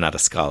the way, I'm not a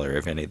scholar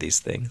of any of these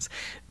things.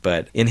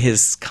 But in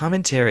his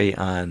commentary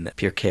on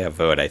Pirkei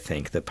Avot, I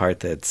think, the part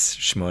that's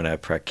Shmona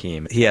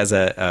Prakim, he has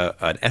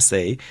an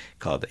essay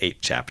called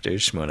 8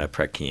 Chapters, Shmona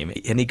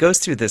Prakim. And he goes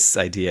through this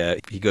idea,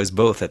 he goes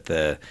both at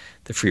the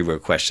free will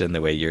question, the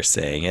way you're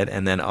saying it,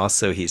 and then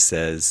also he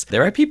says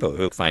there are people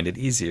who find it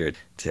easier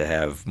to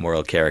have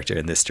moral character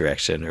in this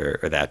direction or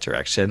that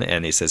direction.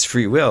 And he says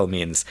free will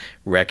means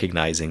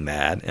recognizing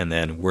that and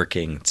then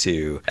working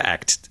to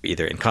act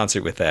either in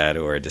concert with that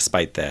or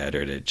despite that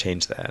or to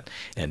change that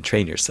and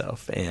train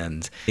yourself.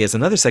 And he has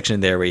another section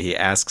there where he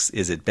asks,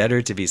 is it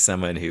better to be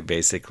someone who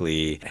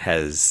basically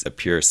has a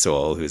pure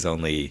soul, who's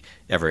only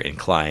ever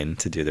inclined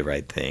to do the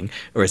right thing?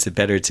 Or is it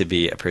better to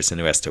be a person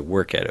who has to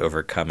work at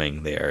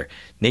overcoming their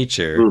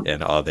nature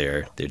and all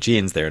their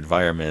genes, their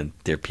environment,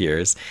 their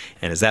peers?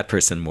 And is that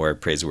person more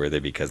praiseworthy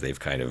because they've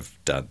kind of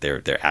done,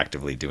 they're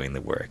actively doing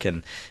the work?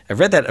 And I've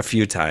read that a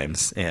few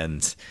times,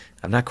 and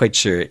I'm not quite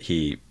sure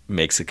he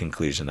makes a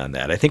conclusion on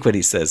that. I think what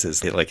he says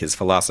is like his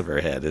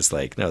philosopher head is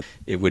like, no,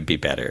 it would be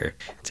better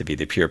to be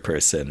the pure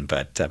person,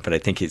 but I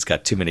think he's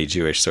got too many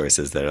Jewish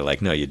sources that are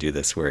like, no, you do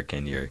this work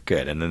and you're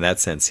good. And in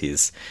that sense,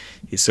 he's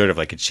sort of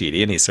like a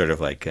Chidi, and he's sort of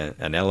like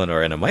an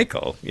Eleanor and a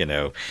Michael,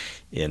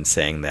 in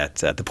saying that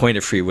the point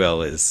of free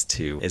will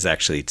is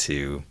actually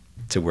to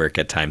work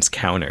at times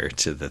counter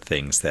to the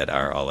things that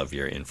are all of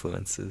your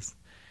influences.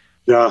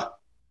 yeah.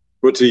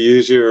 But to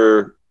use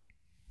your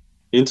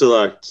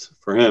intellect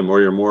for him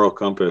or your moral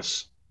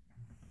compass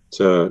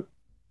to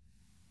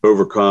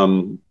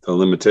overcome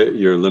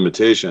your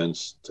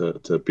limitations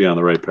to be on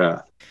the right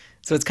path.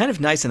 So it's kind of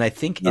nice, and I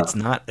think Yeah.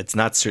 it's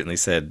not certainly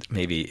said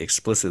maybe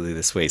explicitly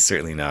this way,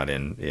 certainly not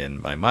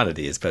in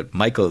Maimonides, but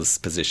Michael's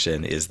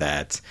position is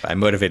that I'm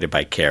motivated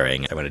by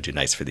caring. I want to do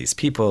nice for these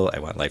people. I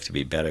want life to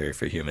be better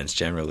for humans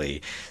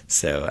generally.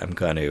 So I'm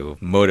going to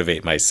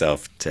motivate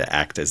myself to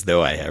act as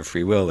though I have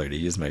free will or to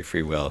use my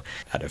free will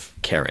out of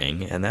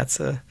caring. And that's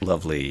a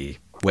lovely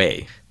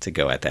way to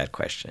go at that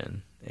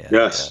question. And,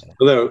 Yes.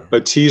 Although a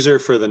teaser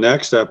for the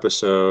next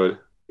episode,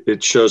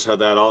 it shows how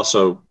that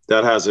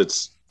has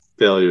its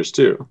failures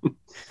too.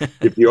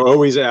 If you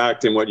always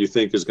act in what you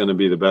think is going to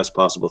be the best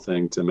possible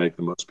thing to make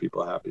the most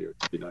people happy or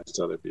to be nice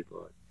to other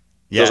people,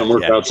 it doesn't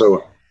work out so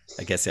well.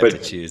 I guess you have to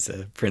choose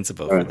a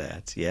principle for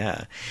that.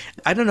 Yeah.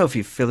 I don't know if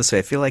you feel this way.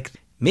 I feel like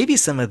maybe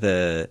some of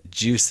the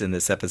juice in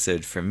this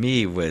episode for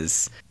me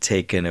was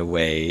taken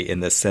away in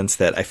the sense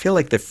that I feel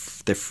like the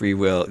free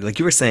will, like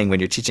you were saying, when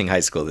you're teaching high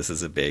school,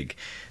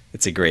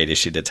 it's a great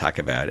issue to talk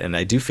about. And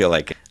I do feel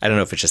like, I don't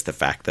know if it's just the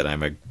fact that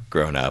I'm a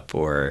grown up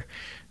or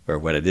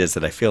what it is,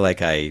 that I feel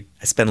like I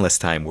spend less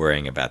time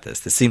worrying about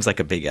this. This seems like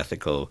a big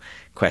ethical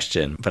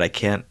question, but I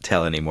can't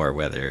tell anymore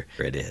whether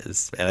it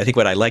is. And I think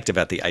what I liked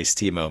about the iced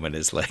tea moment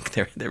is like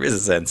there is a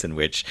sense in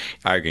which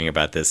arguing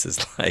about this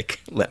is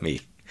like, let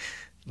me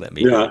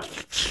Yeah.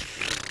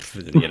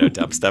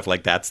 dumb stuff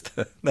like that's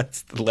the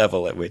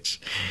level at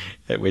which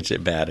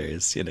it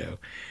matters,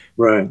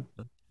 Right.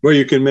 Well,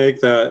 you can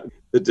make the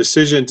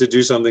decision to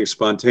do something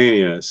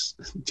spontaneous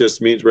just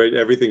means, right,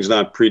 everything's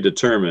not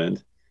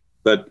predetermined,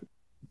 but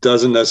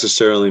doesn't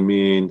necessarily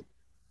mean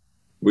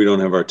we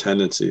don't have our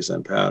tendencies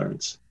and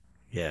patterns.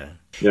 Yeah.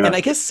 Yeah. And I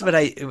guess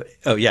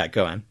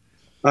go on.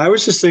 I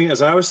was just thinking,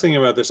 as I was thinking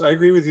about this, I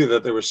agree with you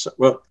that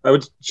I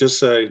would just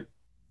say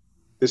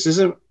this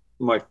isn't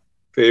my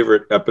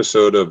favorite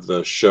episode of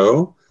the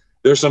show,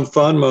 There's some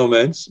fun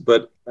moments,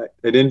 but I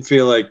didn't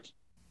feel like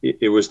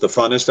it was the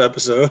funnest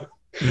episode.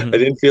 Mm-hmm. I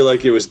didn't feel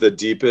like it was the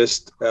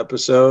deepest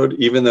episode,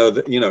 even though,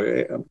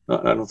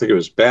 I don't think it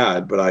was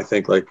bad, but I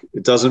think like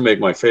it doesn't make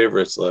my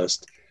favorites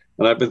list.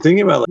 And I've been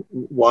thinking about, like,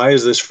 why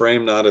is this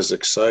frame not as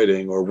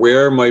exciting, or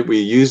where might we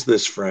use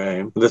this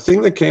frame? The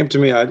thing that came to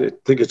me, I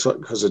think it's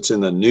because it's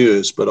in the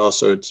news, but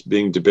also it's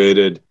being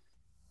debated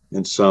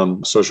in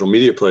some social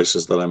media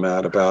places that I'm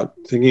at, about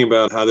thinking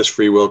about how this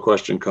free will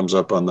question comes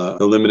up on the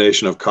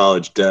elimination of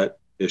college debt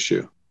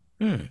issue.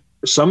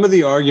 Some of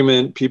the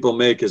argument people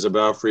make is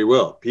about free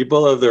will.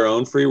 People of their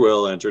own free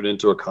will entered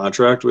into a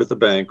contract with a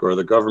bank or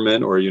the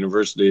government or a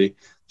university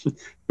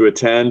to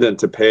attend and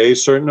to pay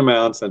certain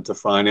amounts and to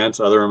finance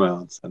other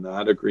amounts. And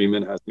that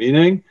agreement has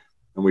meaning,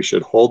 and we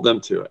should hold them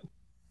to it.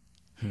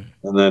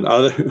 And then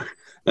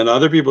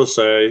other people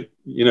say,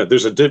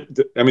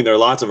 there are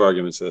lots of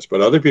arguments to this,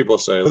 but other people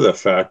say the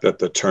fact that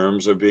the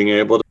terms of being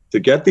able to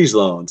get these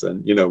loans,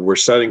 and, we're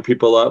setting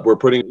people up, we're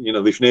putting,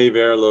 lifnei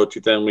ver lo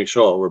titen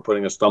mishol, we're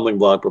putting a stumbling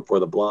block before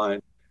the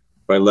blind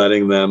by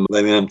letting them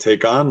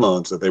take on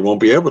loans that they won't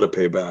be able to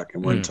pay back.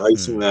 And we're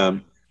enticing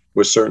them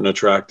with certain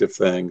attractive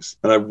things.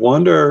 And I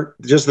wonder,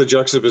 just the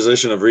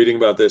juxtaposition of reading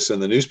about this in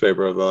the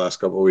newspaper over the last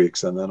couple of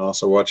weeks, and then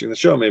also watching the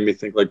show, made me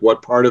think, like,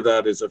 what part of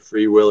that is a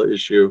free will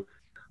issue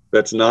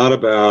that's not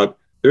about,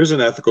 there's an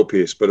ethical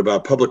piece, but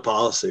about public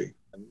policy.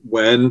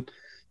 When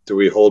do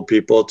we hold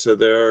people to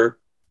their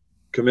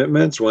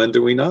commitments? When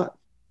do we not?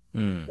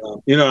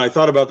 I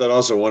thought about that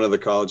also. One of the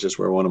colleges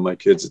where one of my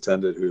kids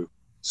attended, who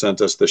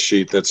sent us the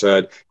sheet that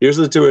said, here's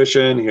the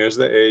tuition, here's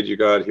the aid you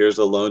got, here's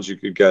the loans you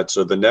could get.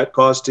 So the net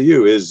cost to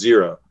you is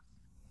zero.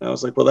 And I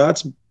was like, well,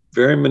 that's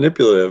very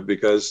manipulative,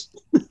 because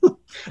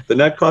the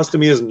net cost to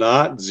me is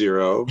not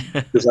zero,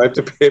 because I have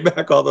to pay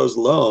back all those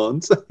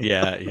loans.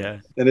 Yeah.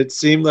 And it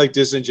seemed like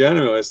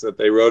disingenuous that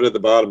they wrote at the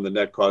bottom, the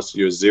net cost to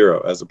you is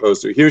zero, as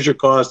opposed to here's your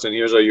cost and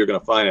here's how you're going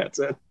to finance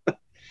it.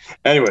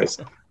 Anyways,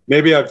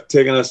 maybe I've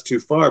taken us too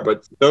far,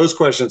 but those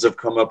questions have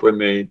come up for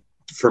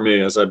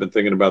me as I've been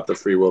thinking about the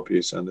free will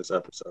piece on this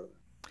episode.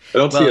 I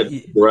don't see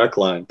a direct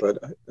line, but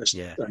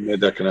I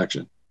made that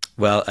connection.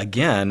 Well,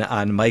 again,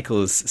 on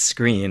Michael's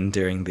screen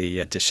during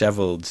the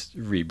Disheveled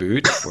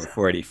reboot for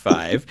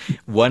 45,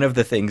 one of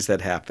the things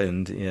that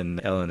happened in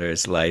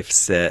Eleanor's life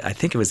said, I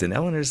think it was in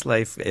Eleanor's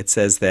life, it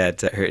says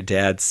that her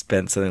dad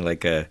spent something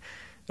like a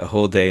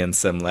whole day in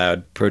some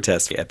loud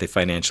protest at the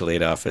financial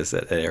aid office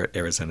at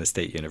Arizona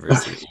State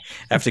University.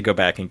 I have to go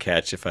back and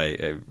catch if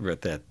I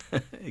wrote that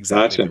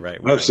exactly the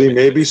right way.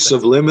 Maybe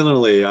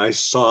subliminally I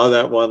saw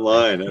that one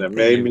line, and it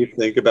made me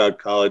think about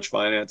college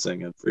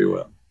financing and free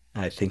will.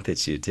 I think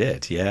that you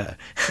did, yeah.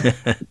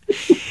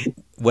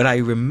 What I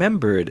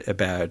remembered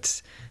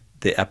about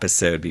the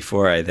episode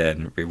before I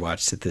then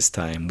rewatched it this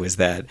time was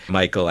that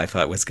Michael, I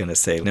thought, was going to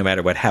say, no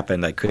matter what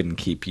happened, I couldn't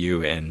keep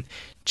you and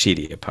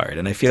Chidi apart.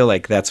 And I feel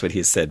like that's what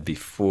he said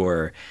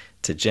before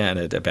to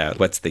Janet about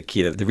what's the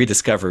key to the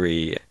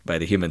rediscovery by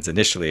the humans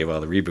initially of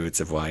all the reboots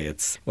of why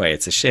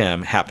it's a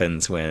sham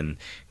happens when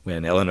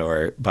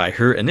Eleanor, by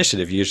her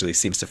initiative, usually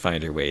seems to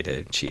find her way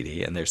to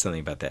Chidi, and there's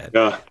something about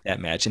that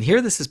match. And here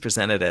this is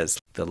presented as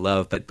the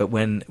love, but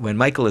when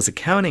Michael is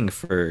accounting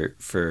for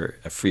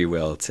a free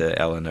will to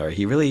Eleanor,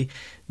 he really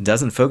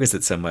doesn't focus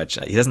it so much.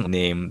 He doesn't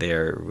name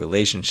their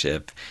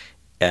relationship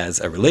as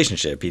a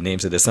relationship. He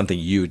names it as something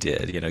you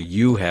did.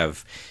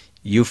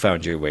 You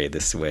found your way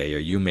this way, or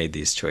you made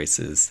these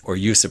choices, or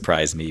you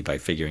surprised me by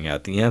figuring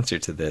out the answer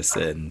to this.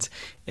 And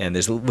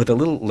there's with a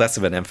little less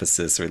of an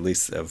emphasis, or at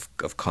least of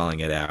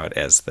calling it out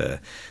as the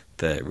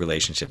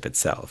relationship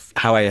itself.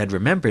 How I had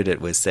remembered it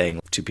was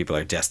saying two people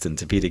are destined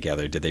to be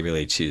together. Did they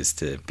really choose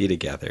to be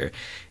together?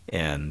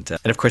 And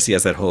of course he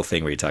has that whole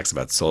thing where he talks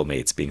about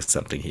soulmates being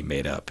something he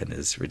made up and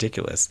is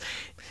ridiculous.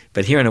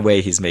 But here, in a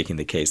way, he's making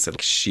the case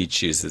that she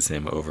chooses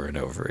him over and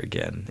over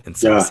again, in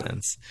some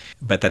sense.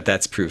 But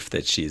that's proof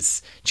that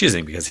she's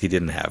choosing, because he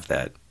didn't have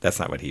that. That's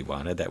not what he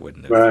wanted. That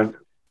wouldn't have. Right.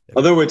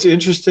 Although what's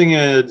interesting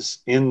is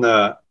in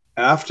the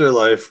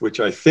afterlife, which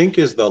I think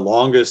is the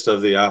longest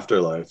of the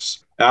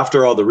afterlives,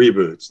 after all the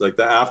reboots, like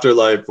the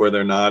afterlife where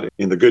they're not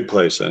in the good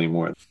place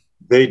anymore,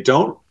 they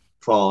don't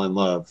fall in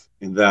love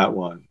in that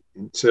one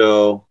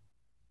until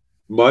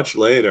much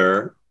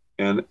later.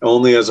 And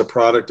only as a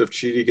product of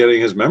Chidi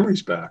getting his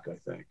memories back, I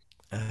think.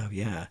 Oh,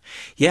 yeah.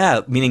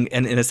 Yeah, meaning,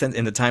 and in a sense,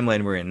 in the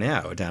timeline we're in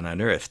now, down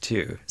on Earth,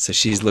 too. So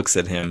she looks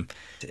at him,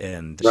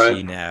 and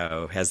she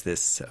now has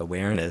this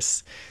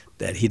awareness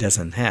that he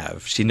doesn't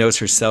have. She knows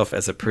herself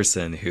as a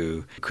person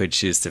who could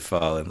choose to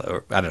fall in love.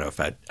 Or I don't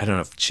know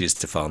if choose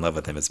to fall in love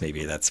with him is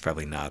maybe, that's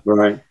probably not.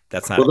 Right.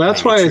 That's not. Well,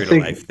 that's why true I think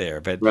to life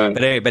there. But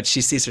anyway, but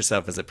she sees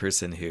herself as a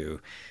person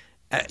who.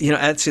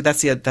 Actually,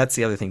 that's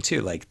the other thing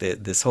too. Like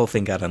this whole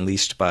thing got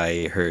unleashed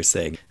by her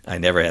saying, "I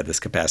never had this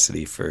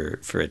capacity for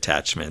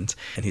attachment,"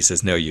 and he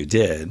says, "No, you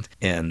did."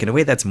 And in a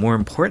way, that's more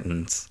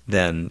important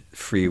than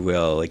free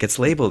will. It gets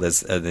labeled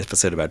as an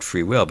episode about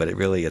free will, but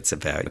it's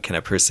about, can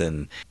a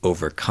person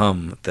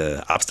overcome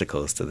the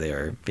obstacles to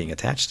their being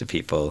attached to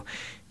people?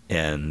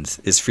 And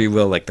is free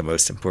will like the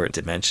most important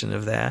dimension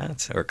of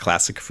that, or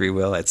classic free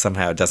will? It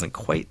somehow doesn't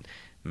quite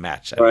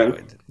match.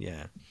 Right.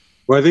 Yeah.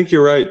 Well, I think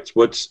you're right.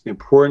 What's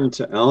important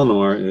to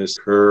Eleanor is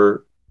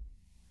her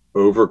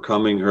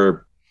overcoming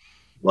her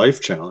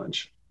life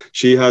challenge.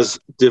 She has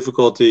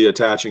difficulty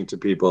attaching to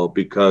people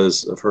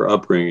because of her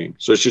upbringing.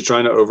 So she's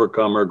trying to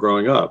overcome her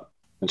growing up.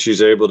 And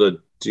she's able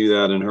to do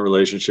that in her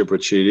relationship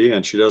with Chidi.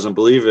 And she doesn't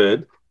believe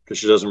it because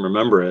she doesn't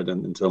remember it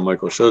until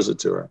Michael shows it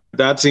to her.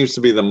 That seems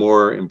to be the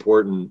more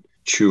important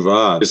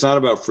tshuva. It's not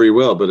about free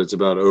will, but it's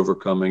about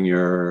overcoming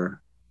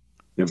your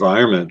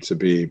environment to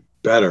be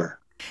better.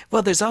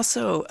 Well, there's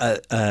also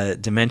a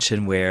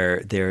dimension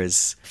where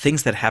there's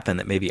things that happen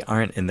that maybe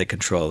aren't in the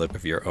control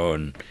of your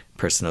own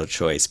personal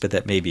choice, but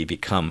that maybe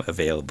become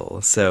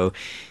available. So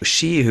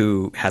she,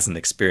 who hasn't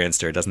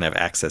experienced or doesn't have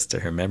access to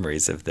her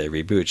memories of the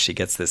reboot, she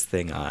gets this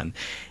thing on,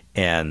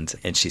 and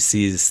she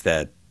sees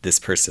that this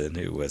person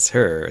who was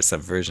her, or some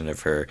version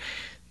of her,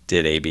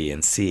 did A, B,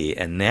 and C.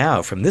 And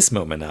now, from this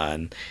moment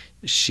on,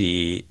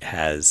 she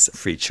has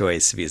free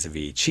choice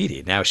vis-a-vis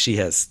Chidi. Now she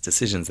has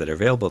decisions that are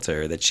available to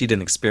her that she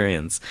didn't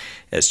experience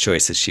as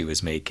choices she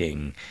was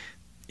making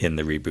in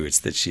the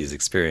reboots that she's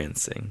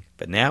experiencing.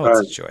 But now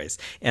it's a choice.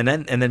 And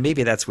then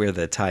maybe that's where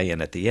the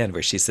tie-in at the end,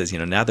 where she says,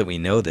 now that we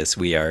know this,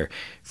 we are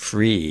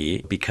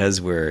free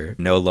because we're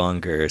no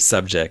longer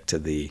subject to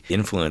the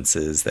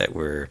influences that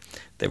we're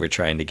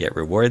trying to get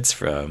rewards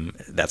from.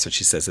 That's what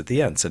she says at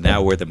the end. So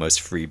now we're the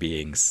most free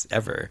beings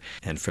ever.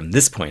 And from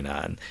this point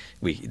on,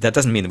 that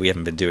doesn't mean that we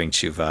haven't been doing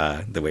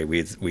tshuva the way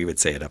we would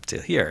say it up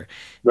to here.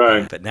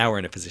 Right. But now we're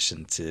in a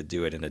position to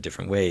do it in a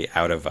different way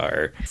out of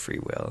our free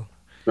will.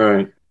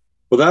 Right.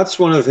 Well, that's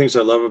one of the things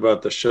I love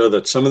about the show,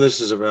 that some of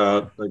this is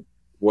about like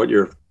what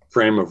your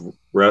frame of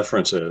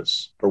reference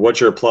is, or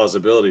what your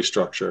plausibility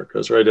structure.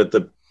 Because right at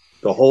the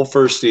whole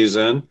first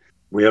season,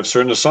 we have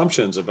certain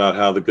assumptions about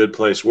how the good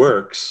place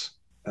works.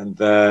 And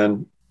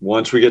then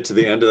once we get to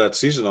the end of that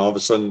season, all of a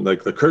sudden,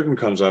 like the curtain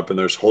comes up and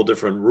there's whole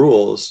different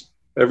rules.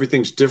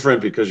 Everything's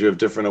different because you have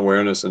different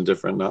awareness and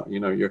different,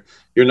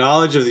 your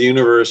knowledge of the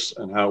universe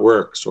and how it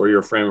works, or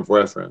your frame of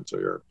reference,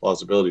 or your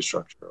plausibility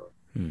structure.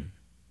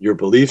 Your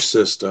belief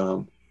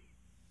system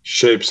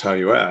shapes how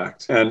you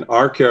act. And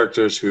our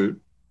characters who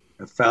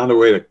have found a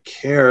way to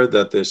care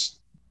that this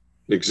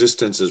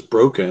existence is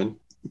broken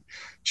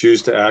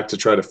choose to act to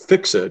try to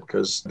fix it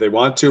because they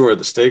want to, or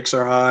the stakes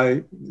are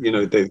high,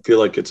 they feel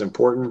like it's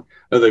important,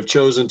 or they've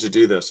chosen to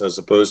do this as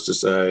opposed to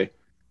say,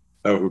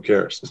 oh, who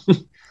cares?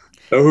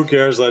 Oh, who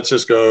cares? Let's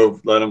just go,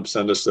 let them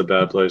send us to the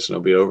bad place and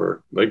it'll be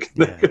over. Like,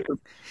 yeah.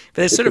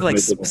 But it's sort of like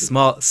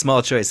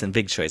small choice and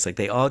big choice. Like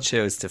they all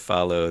chose to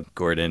follow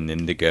Gordon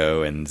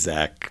Indigo and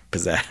Zach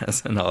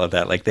Pizzazz and all of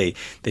that. Like they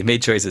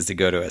made choices to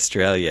go to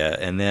Australia,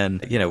 and then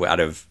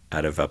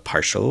out of a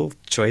partial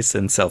choice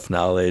and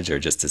self-knowledge or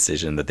just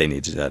decision that they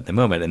needed to do at the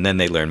moment, and then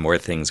they learn more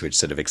things which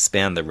sort of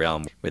expand the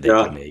realm where they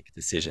can make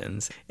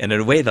decisions. And in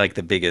a way, like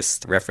the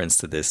biggest reference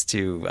to this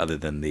too, other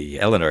than the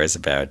Eleanor is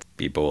about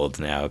be bold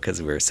now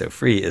because we're so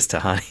free, is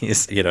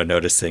Tahani's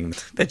noticing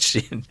that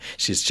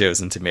she's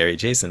chosen to marry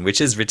Jason,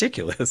 which is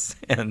ridiculous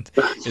and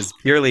is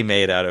purely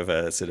made out of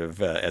a sort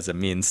of as a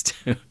means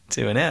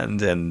to an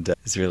end, and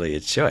is really a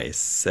choice.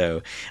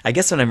 So I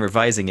guess when I'm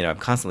revising, I'm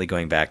constantly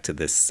going back to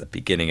this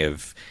beginning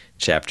of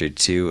chapter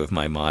 2 of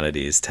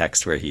Maimonides'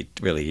 text, where he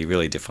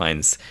really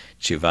defines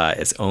tshuva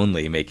as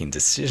only making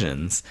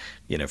decisions,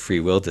 free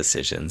will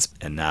decisions,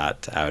 and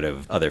not out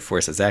of other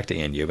forces acting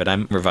in you. But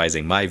I'm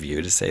revising my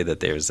view to say that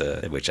there's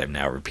which I'm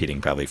now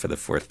repeating probably for the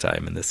fourth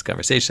time in this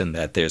conversation,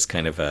 that there's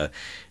kind of a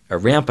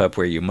ramp up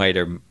where you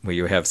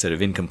have sort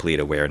of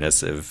incomplete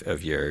awareness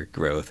of your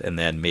growth, and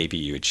then maybe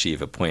you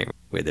achieve a point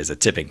where there's a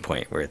tipping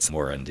point where it's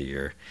more under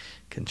your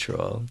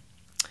control.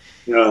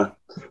 Yeah.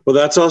 Well,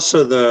 that's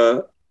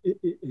also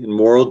in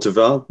moral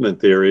development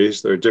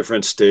theories, there are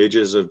different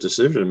stages of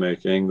decision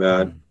making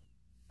that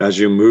as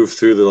you move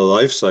through the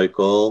life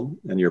cycle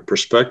and your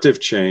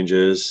perspective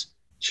changes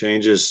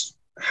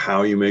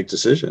how you make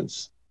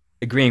decisions.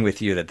 Agreeing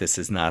with you that this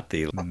is not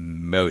the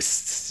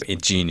most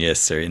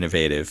ingenious or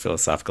innovative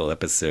philosophical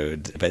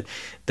episode, but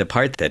the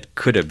part that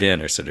could have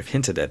been or sort of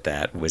hinted at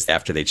that was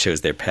after they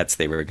chose their pets,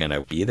 they were going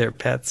to be their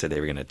pets, or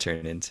they were going to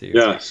turn into.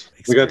 Yes,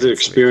 we got to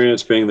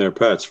experience being their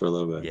pets for a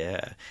little bit.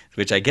 Yeah,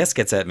 which I guess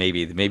gets at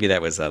maybe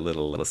that was a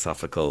little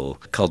philosophical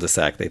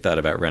cul-de-sac they thought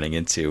about running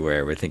into,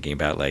 where we're thinking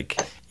about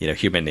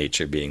human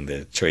nature being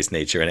the choice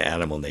nature and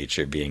animal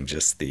nature being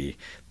just the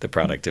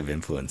product of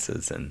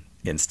influences and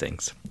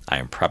instincts. I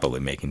am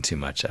probably making too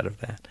much out of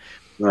that.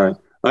 Right.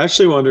 I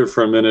actually wondered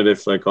for a minute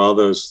if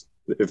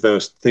if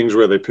those things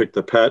where they picked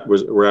the pet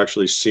were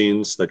actually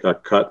scenes that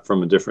got cut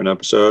from a different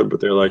episode,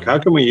 but they're like, how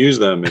can we use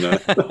them in a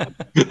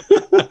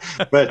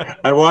but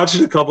I watched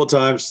it a couple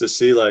times to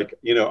see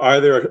are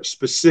there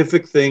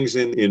specific things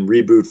in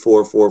reboot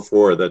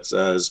 444 that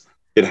says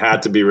it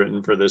had to be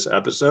written for this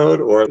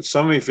episode, or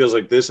somebody feels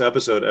like this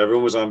episode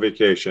everyone was on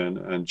vacation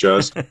and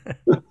just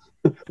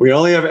we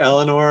only have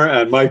Eleanor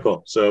and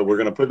Michael, so we're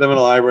going to put them in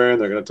a library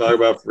and they're going to talk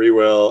about free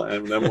will,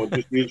 and then we'll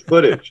just use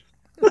footage.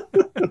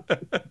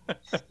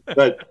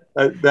 But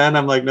then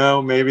I'm like,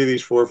 no, maybe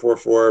these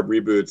 444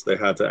 reboots they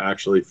had to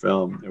actually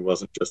film. It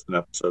wasn't just an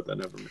episode that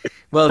never made.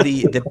 Well,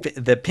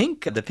 the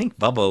pink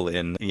bubble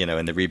in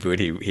in the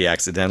reboot he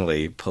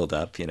accidentally pulled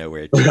up,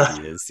 where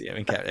Chidi is,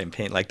 and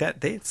paint like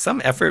that.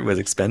 Some effort was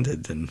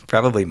expended and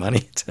probably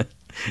money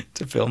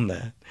to film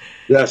that.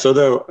 Yeah. So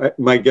though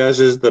my guess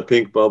is the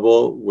pink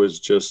bubble was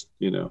just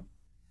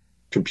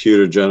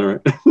computer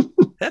generated.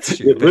 That's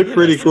true. It looked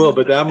pretty cool,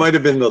 but that might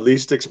have been the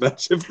least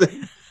expensive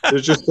thing.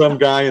 There's just some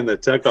guy in the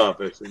tech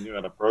office and knew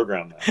how to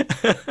program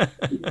that.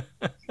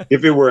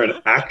 If it were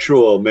an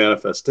actual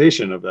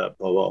manifestation of that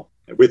bubble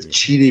with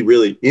Chidi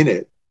really in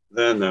it,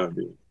 then that would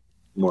be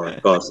more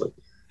costly.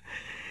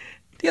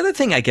 The other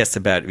thing, I guess,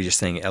 about you're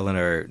saying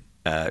Eleanor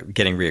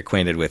getting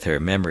reacquainted with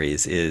her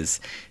memories is,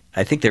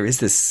 I think there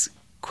is this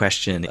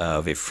question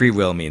of, if free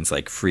will means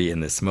like free in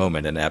this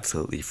moment and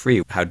absolutely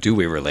free, how do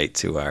we relate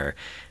to our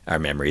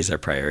memories, our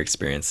prior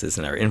experiences,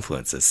 and our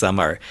influences?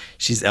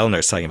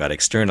 Eleanor's talking about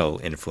external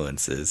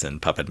influences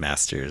and puppet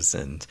masters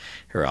and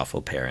her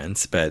awful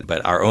parents,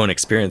 but our own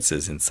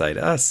experiences inside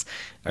us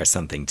are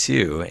something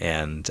too.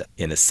 And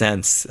in a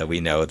sense, we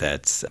know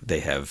that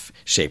they have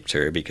shaped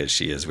her because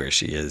she is where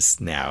she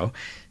is now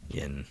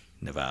in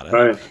Nevada.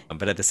 Right.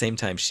 But at the same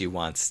time, she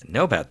wants to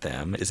know about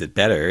them. Is it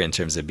better, in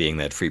terms of being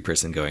that free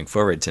person going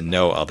forward, to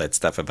know all that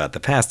stuff about the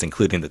past,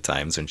 including the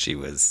times when she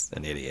was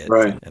an idiot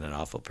and an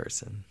awful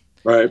person?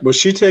 Right. Well,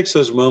 she takes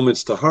those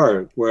moments to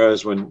heart.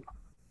 Whereas when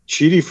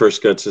Chidi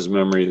first gets his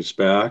memories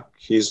back,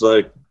 he's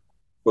like,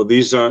 well,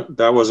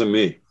 that wasn't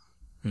me.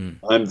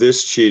 I'm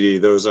this Chidi.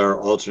 Those are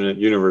alternate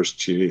universe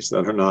Chidis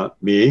that are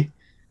not me.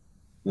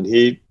 And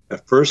he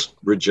at first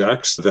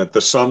rejects that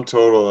the sum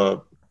total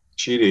of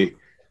Chidi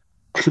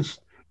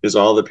is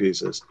all the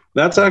pieces.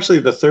 That's actually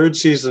the third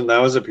season. That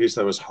was a piece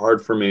that was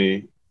hard for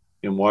me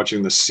in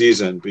watching the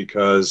season,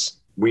 because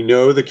we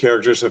know the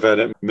characters have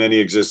had many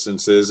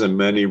existences and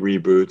many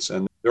reboots,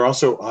 and they're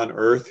also on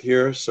Earth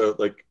here. So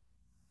like,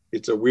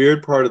 it's a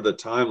weird part of the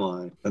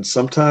timeline. And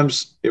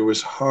sometimes it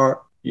was hard.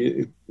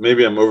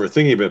 Maybe I'm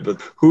overthinking it,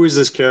 but who is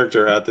this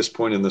character at this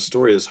point in the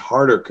story is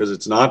harder because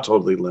it's not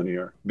totally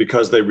linear,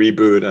 because they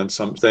reboot and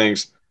some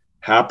things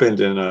happened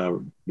in a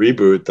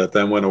reboot that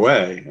then went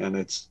away. And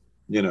it's,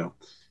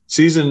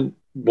 season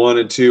 1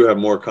 and 2 have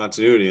more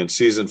continuity, and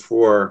season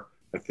 4,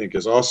 I think,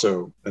 is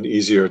also an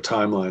easier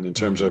timeline in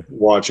terms of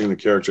watching the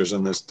characters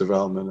in this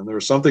development. And there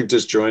was something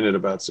disjointed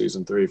about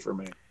season 3 for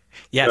me.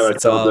 Yes,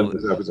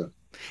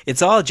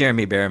 it's all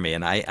Jeremy Bearimy,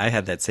 and I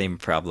had that same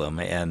problem.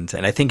 And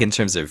I think in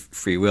terms of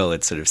free will,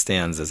 it sort of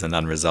stands as an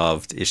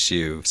unresolved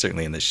issue,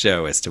 certainly in the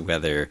show, as to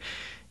whether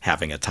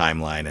having a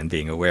timeline and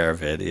being aware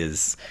of it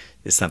is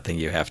something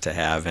you have to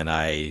have. And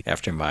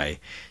after my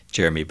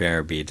Jeremy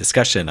Bearimy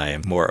discussion, I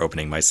am more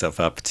opening myself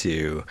up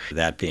to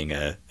that being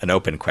an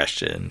open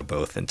question,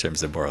 both in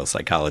terms of moral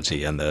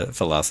psychology and the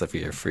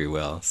philosophy of free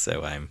will.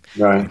 So I'm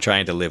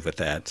trying to live with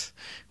that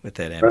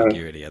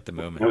ambiguity at the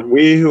moment. And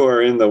we who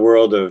are in the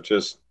world of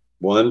just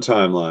one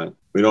timeline,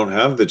 we don't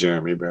have the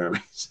Jeremy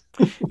Bearimys.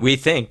 We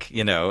think,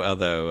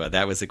 although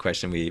that was a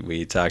question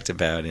we talked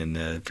about in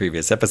a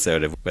previous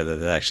episode of whether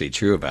that's actually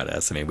true about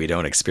us. I mean, we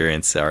don't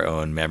experience our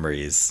own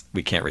memories.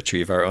 We can't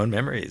retrieve our own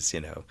memories,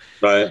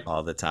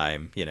 all the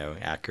time,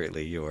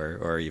 accurately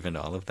or even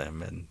all of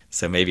them. And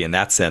so maybe in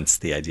that sense,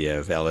 the idea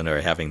of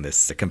Eleanor having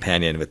this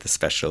companion with the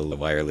special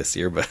wireless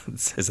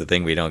earbuds is a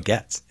thing we don't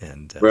get.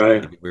 And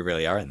we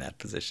really are in that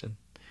position.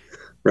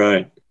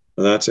 Right.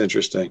 Well, that's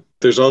interesting.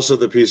 There's also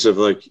the piece of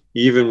like,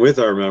 even with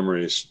our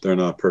memories, they're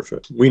not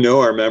perfect. We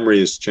know our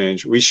memories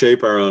change. We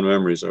shape our own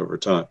memories over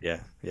time. Yeah.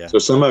 So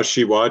somehow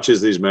she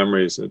watches these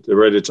memories.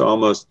 It's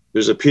almost,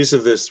 there's a piece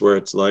of this where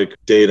it's like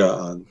Data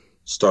on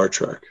Star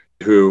Trek,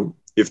 who,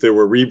 if there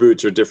were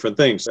reboots or different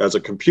things, as a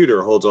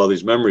computer holds all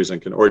these memories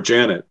and or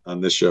Janet on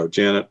this show,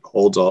 Janet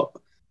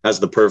has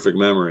the perfect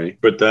memory.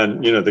 But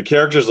then, the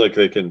characters, like,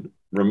 they can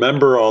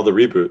remember all the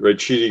reboot, right?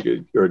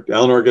 Chidi or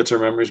Eleanor gets her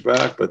memories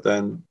back, but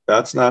then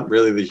that's not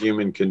really the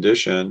human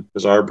condition,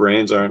 because our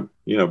brains aren't,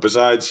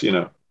 besides,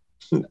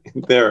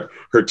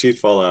 her teeth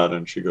fall out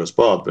and she goes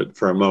bald, but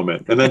for a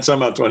moment. And then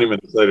somehow 20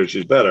 minutes later,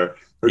 she's better.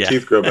 Her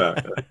teeth grow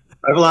back.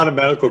 I have a lot of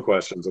medical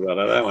questions about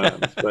how that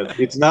happens, but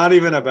it's not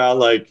even about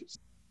like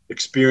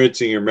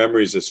experiencing your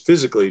memories as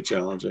physically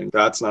challenging.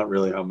 That's not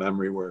really how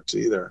memory works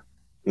either.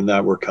 In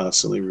that we're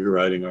constantly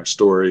rewriting our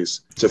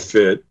stories to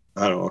fit,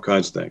 I don't know, all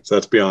kinds of things.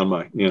 That's beyond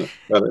my,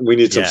 we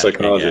need some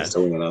psychologists to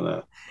weigh in on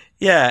that.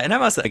 Yeah, and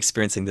I'm also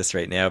experiencing this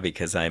right now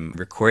because I'm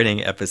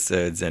recording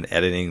episodes and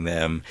editing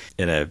them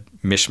in a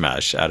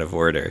mishmash, out of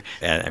order.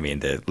 And I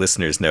mean, the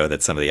listeners know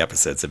that some of the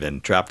episodes have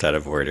been dropped out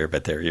of order,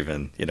 but there are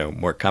even,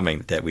 more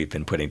coming that we've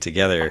been putting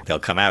together. They'll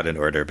come out in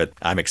order, but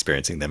I'm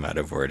experiencing them out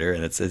of order.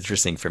 And it's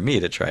interesting for me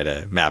to try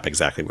to map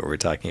exactly what we're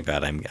talking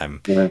about.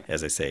 I'm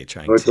as I say,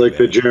 trying to... It's like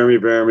the Jeremy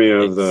Bearimy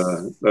of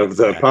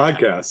the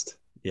podcast.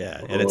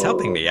 Yeah, and it's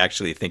helping me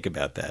actually think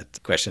about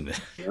that question.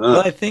 Well,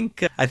 I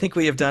think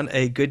we have done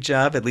a good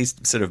job, at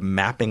least sort of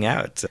mapping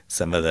out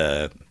some of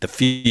the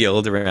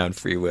field around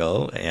free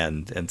will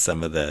and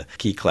some of the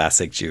key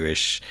classic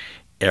Jewish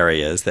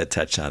areas that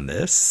touch on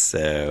this.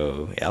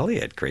 So,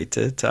 Elliot, great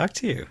to talk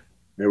to you.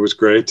 It was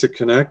great to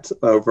connect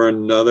over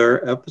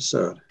another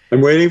episode. I'm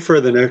waiting for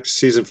the next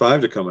season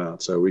 5 to come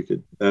out, so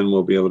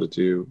we'll be able to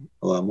do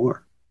a lot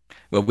more.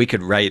 Well, we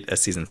could write a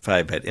season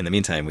 5, but in the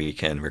meantime, we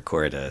can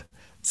record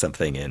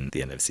something in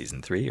the end of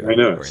season 3 or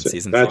in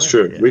season 4. That's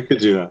true. Yeah. We could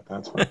do that.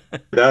 That's fine.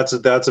 that's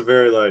a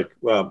very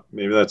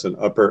maybe that's an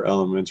upper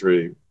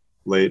elementary,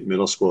 late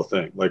middle school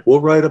thing. Like,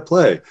 we'll write a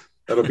play.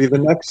 That'll be the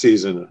next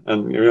season,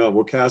 and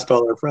we'll cast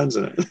all our friends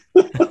in it.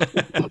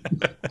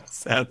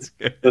 Sounds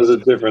good. It was a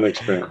different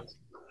experience.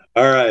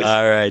 All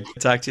right.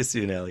 Talk to you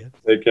soon, Elliot.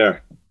 Take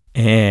care.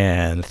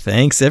 And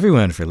thanks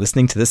everyone for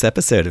listening to this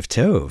episode of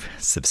Tove.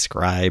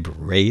 Subscribe,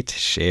 rate,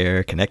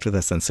 share, connect with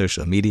us on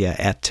social media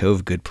at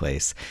Tove Good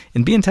Place,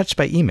 and be in touch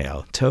by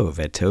email,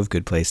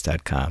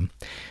 tove@tovegoodplace.com.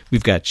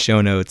 We've got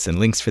show notes and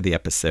links for the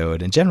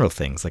episode and general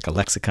things like a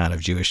lexicon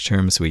of Jewish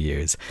terms we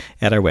use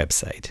at our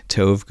website,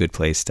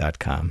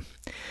 tovegoodplace.com.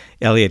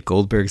 Elliot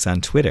Goldberg's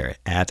on Twitter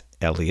at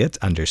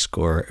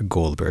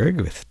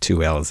Elliot_Goldberg with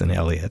 2 L's in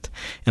Elliot.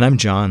 And I'm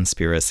John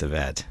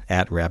Spira-Savet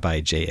at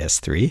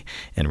RabbiJS3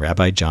 and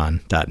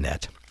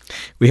RabbiJohn.net.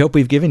 We hope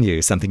we've given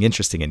you something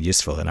interesting and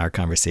useful in our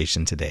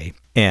conversation today.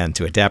 And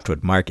to adapt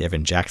what Mark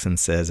Evan Jackson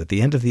says at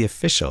the end of the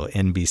official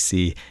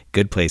NBC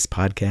Good Place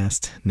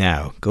podcast,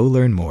 now go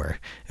learn more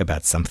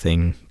about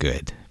something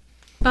good.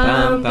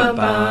 Bum, bum,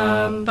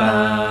 bum,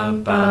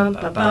 bum, bum,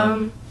 bum,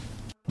 bum.